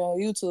follow you on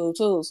YouTube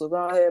too. So go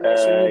ahead, and make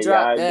sure you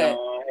drop Y'all that.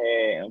 go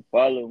ahead and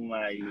follow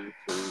my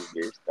YouTube.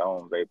 It's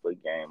Stone Vapor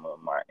Gamer.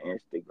 My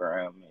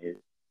Instagram is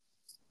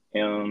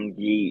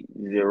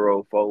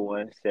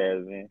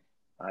MG0417.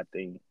 I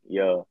think,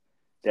 yeah,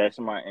 that's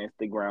my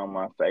Instagram.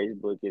 My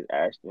Facebook is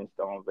Ashton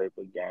Stone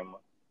Vapor Gamer.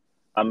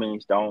 I mean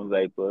Stone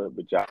Vapor,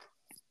 but y'all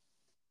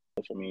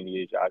social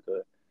media, y'all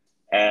could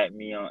add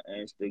me on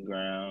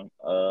Instagram,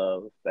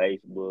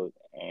 Facebook,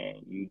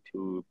 and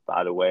YouTube.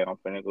 By the way, I'm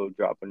finna go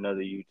drop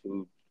another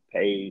YouTube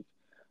page.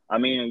 I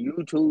mean a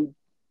YouTube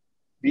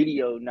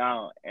video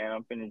now, and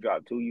I'm finna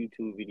drop 2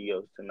 YouTube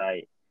videos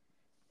tonight,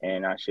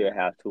 and I should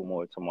have 2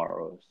 more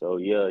tomorrow. So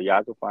yeah,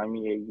 y'all can find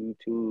me at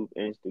YouTube,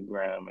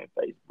 Instagram, and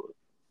Facebook.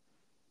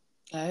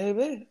 Hey,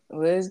 bet.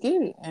 Let's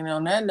get it. And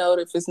on that note,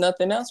 if it's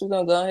nothing else, we're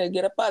gonna go ahead and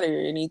get up out of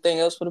here. Anything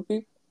else for the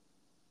people?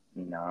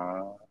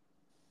 Nah,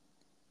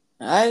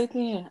 All right,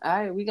 then. All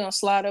right, we're gonna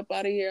slide up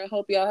out of here. I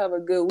hope y'all have a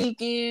good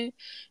weekend,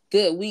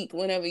 good week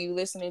whenever you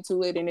listening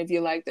to it. And if you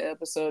like the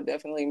episode,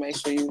 definitely make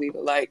sure you leave a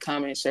like,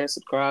 comment, share,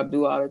 subscribe,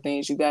 do all the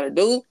things you gotta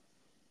do.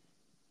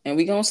 And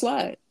we gonna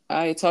slide. All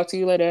right, talk to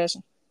you later,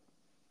 Ashton.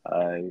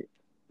 I